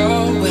and go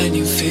when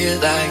you feel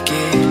like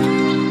it.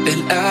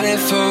 Been at it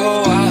for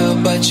a while,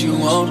 but you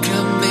won't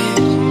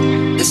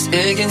commit. This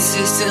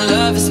inconsistent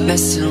love is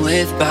messing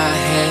with my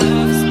head.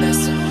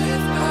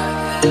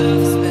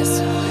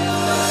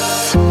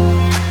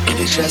 And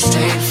it just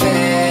ain't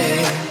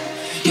fair.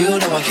 You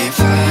know I can't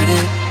fight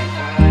it.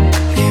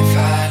 Can't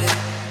fight it.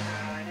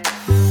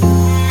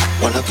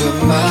 Wanna put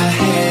my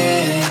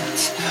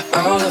hands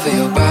all over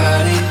your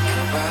body.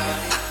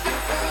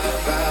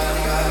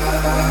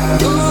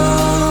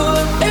 Ooh,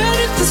 and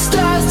if the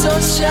stars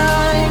don't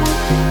shine,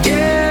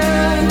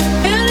 yeah,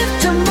 and if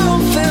the moon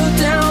fell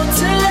down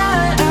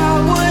tonight, I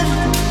would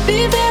be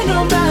there no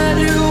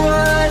matter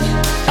what.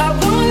 I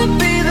wanna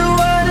be the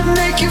one to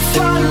make you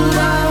fall in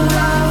love,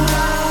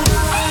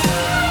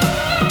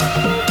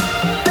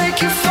 make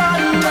you fall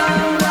in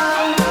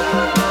love,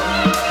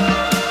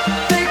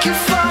 make you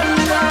fall in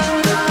love.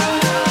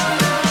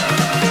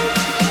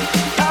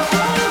 I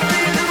wanna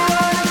be the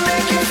one to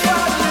make you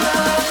fall in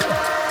love.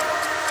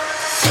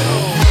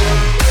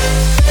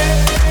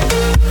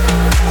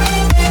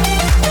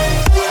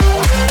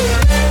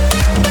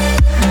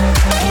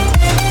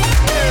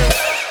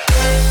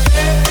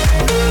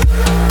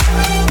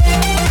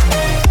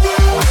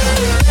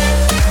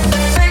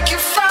 Make you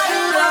fall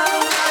in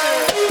love.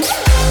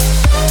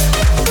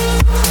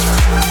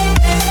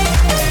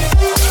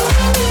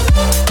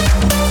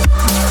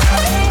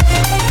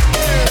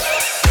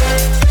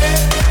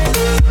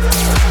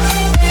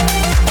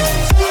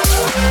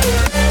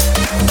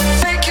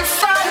 Make you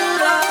fall in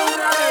love.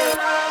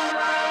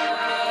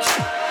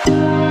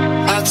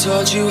 I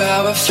told you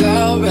how I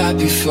felt right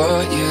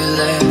before you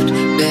left.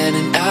 Been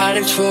an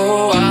addict for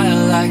a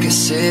while, like a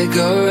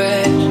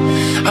cigarette.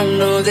 I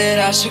know that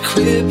I should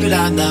quit, but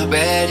I'm not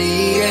ready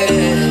yet.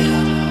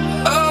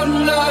 Oh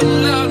no,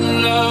 no,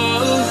 no.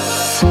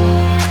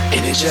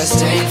 And it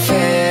just ain't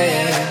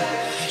fair.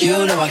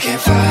 You know I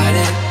can't fight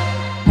it.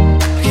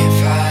 Can't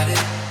fight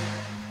it.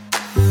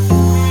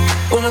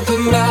 Wanna put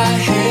my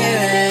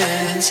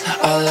hands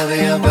all over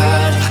your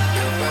body.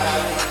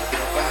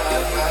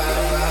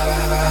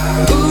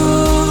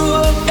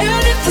 Ooh,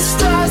 and if the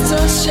stars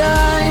don't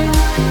shine,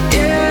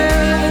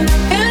 yeah,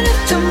 and if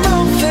the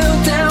moon fell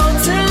down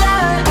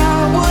tonight, I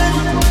would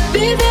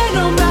be there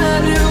no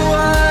matter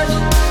what.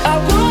 I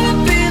wanna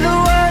be the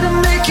one to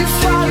make you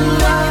fall in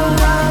love,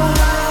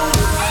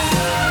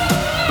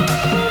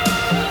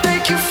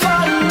 make you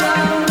fall in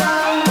love,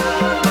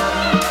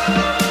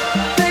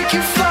 make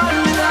you fall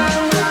in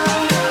love.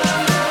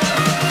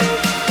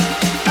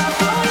 I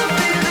wanna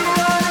be the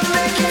one to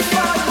make you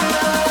fall in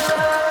love.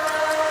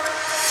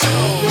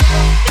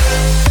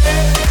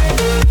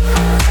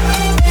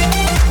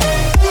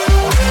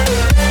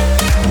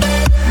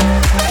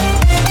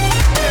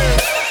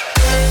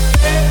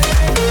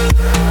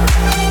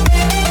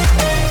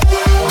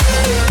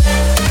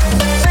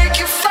 Make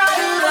you fall in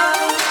love.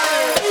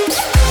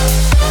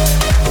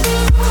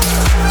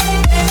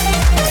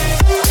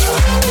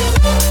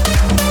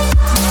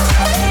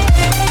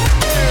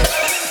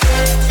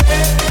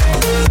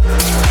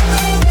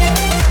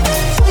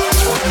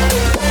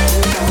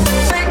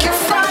 Make you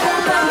fall in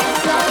love.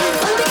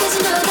 Only because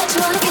you know that you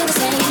wanna feel the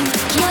same.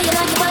 You know you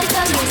like your body,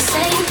 doesn't mean the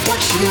same.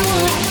 What you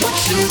want, what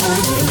you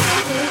want.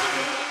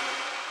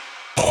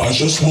 I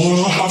just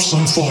wanna have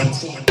some fun.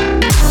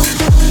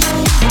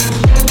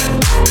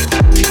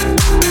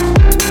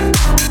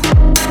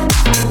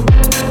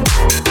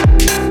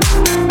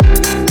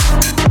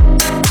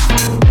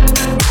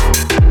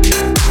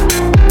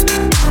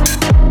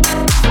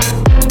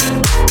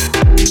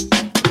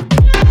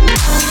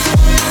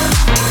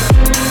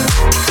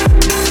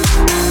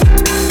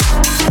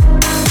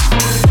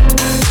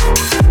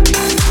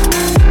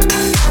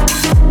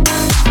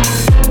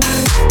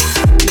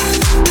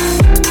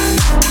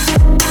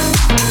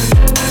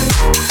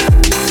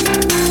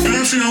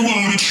 If you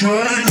wanna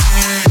try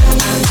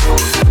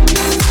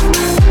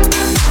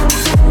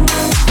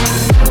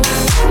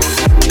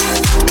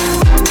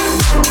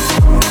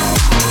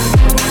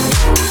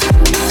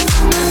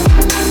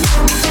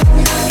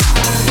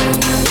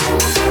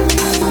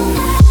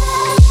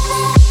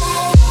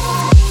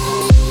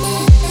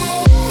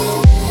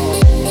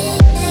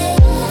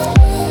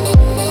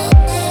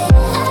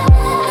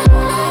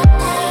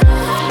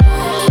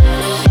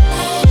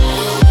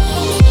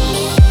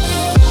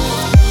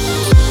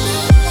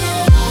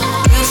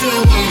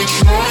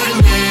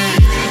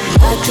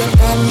an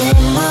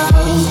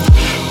animal.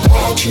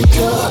 Why keep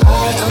your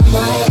eye on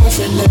my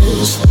every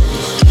move?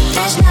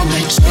 There's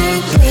nothing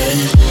to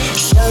be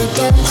so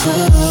damn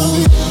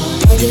cool.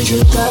 Baby,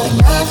 you got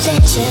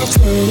nothing to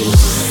prove.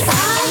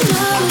 I'm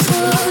not a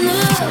fool,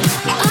 no,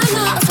 I'm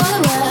not a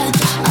follower.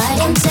 I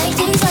don't take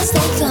things as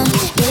they come,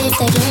 if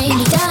they bring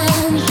me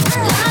down.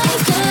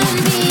 Life can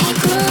be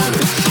cruel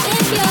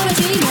if you're a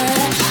dreamer.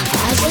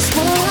 I just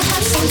wanna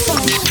have some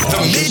fun. The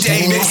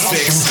Midday Mix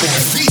Fix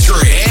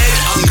featuring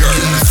Ed Unger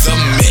in the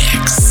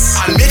mix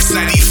on Mix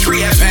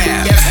 93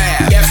 FM.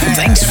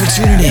 Thanks for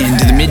tuning in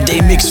to the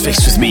Midday Mix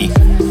Fix with me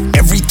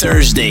every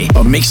Thursday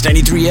on Mix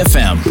 93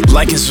 FM.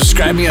 Like and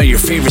subscribe me on your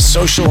favorite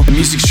social and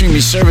music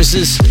streaming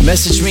services.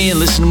 Message me and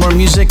listen to more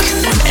music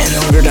on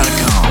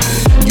edunger.com.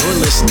 You're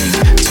listening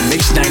to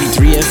Mix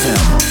 93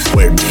 FM,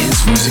 where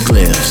dance music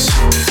lives.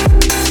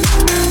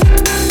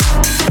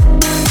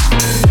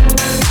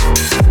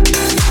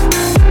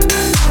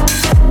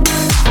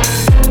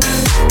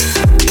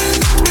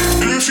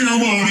 If you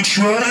wanna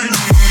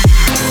try.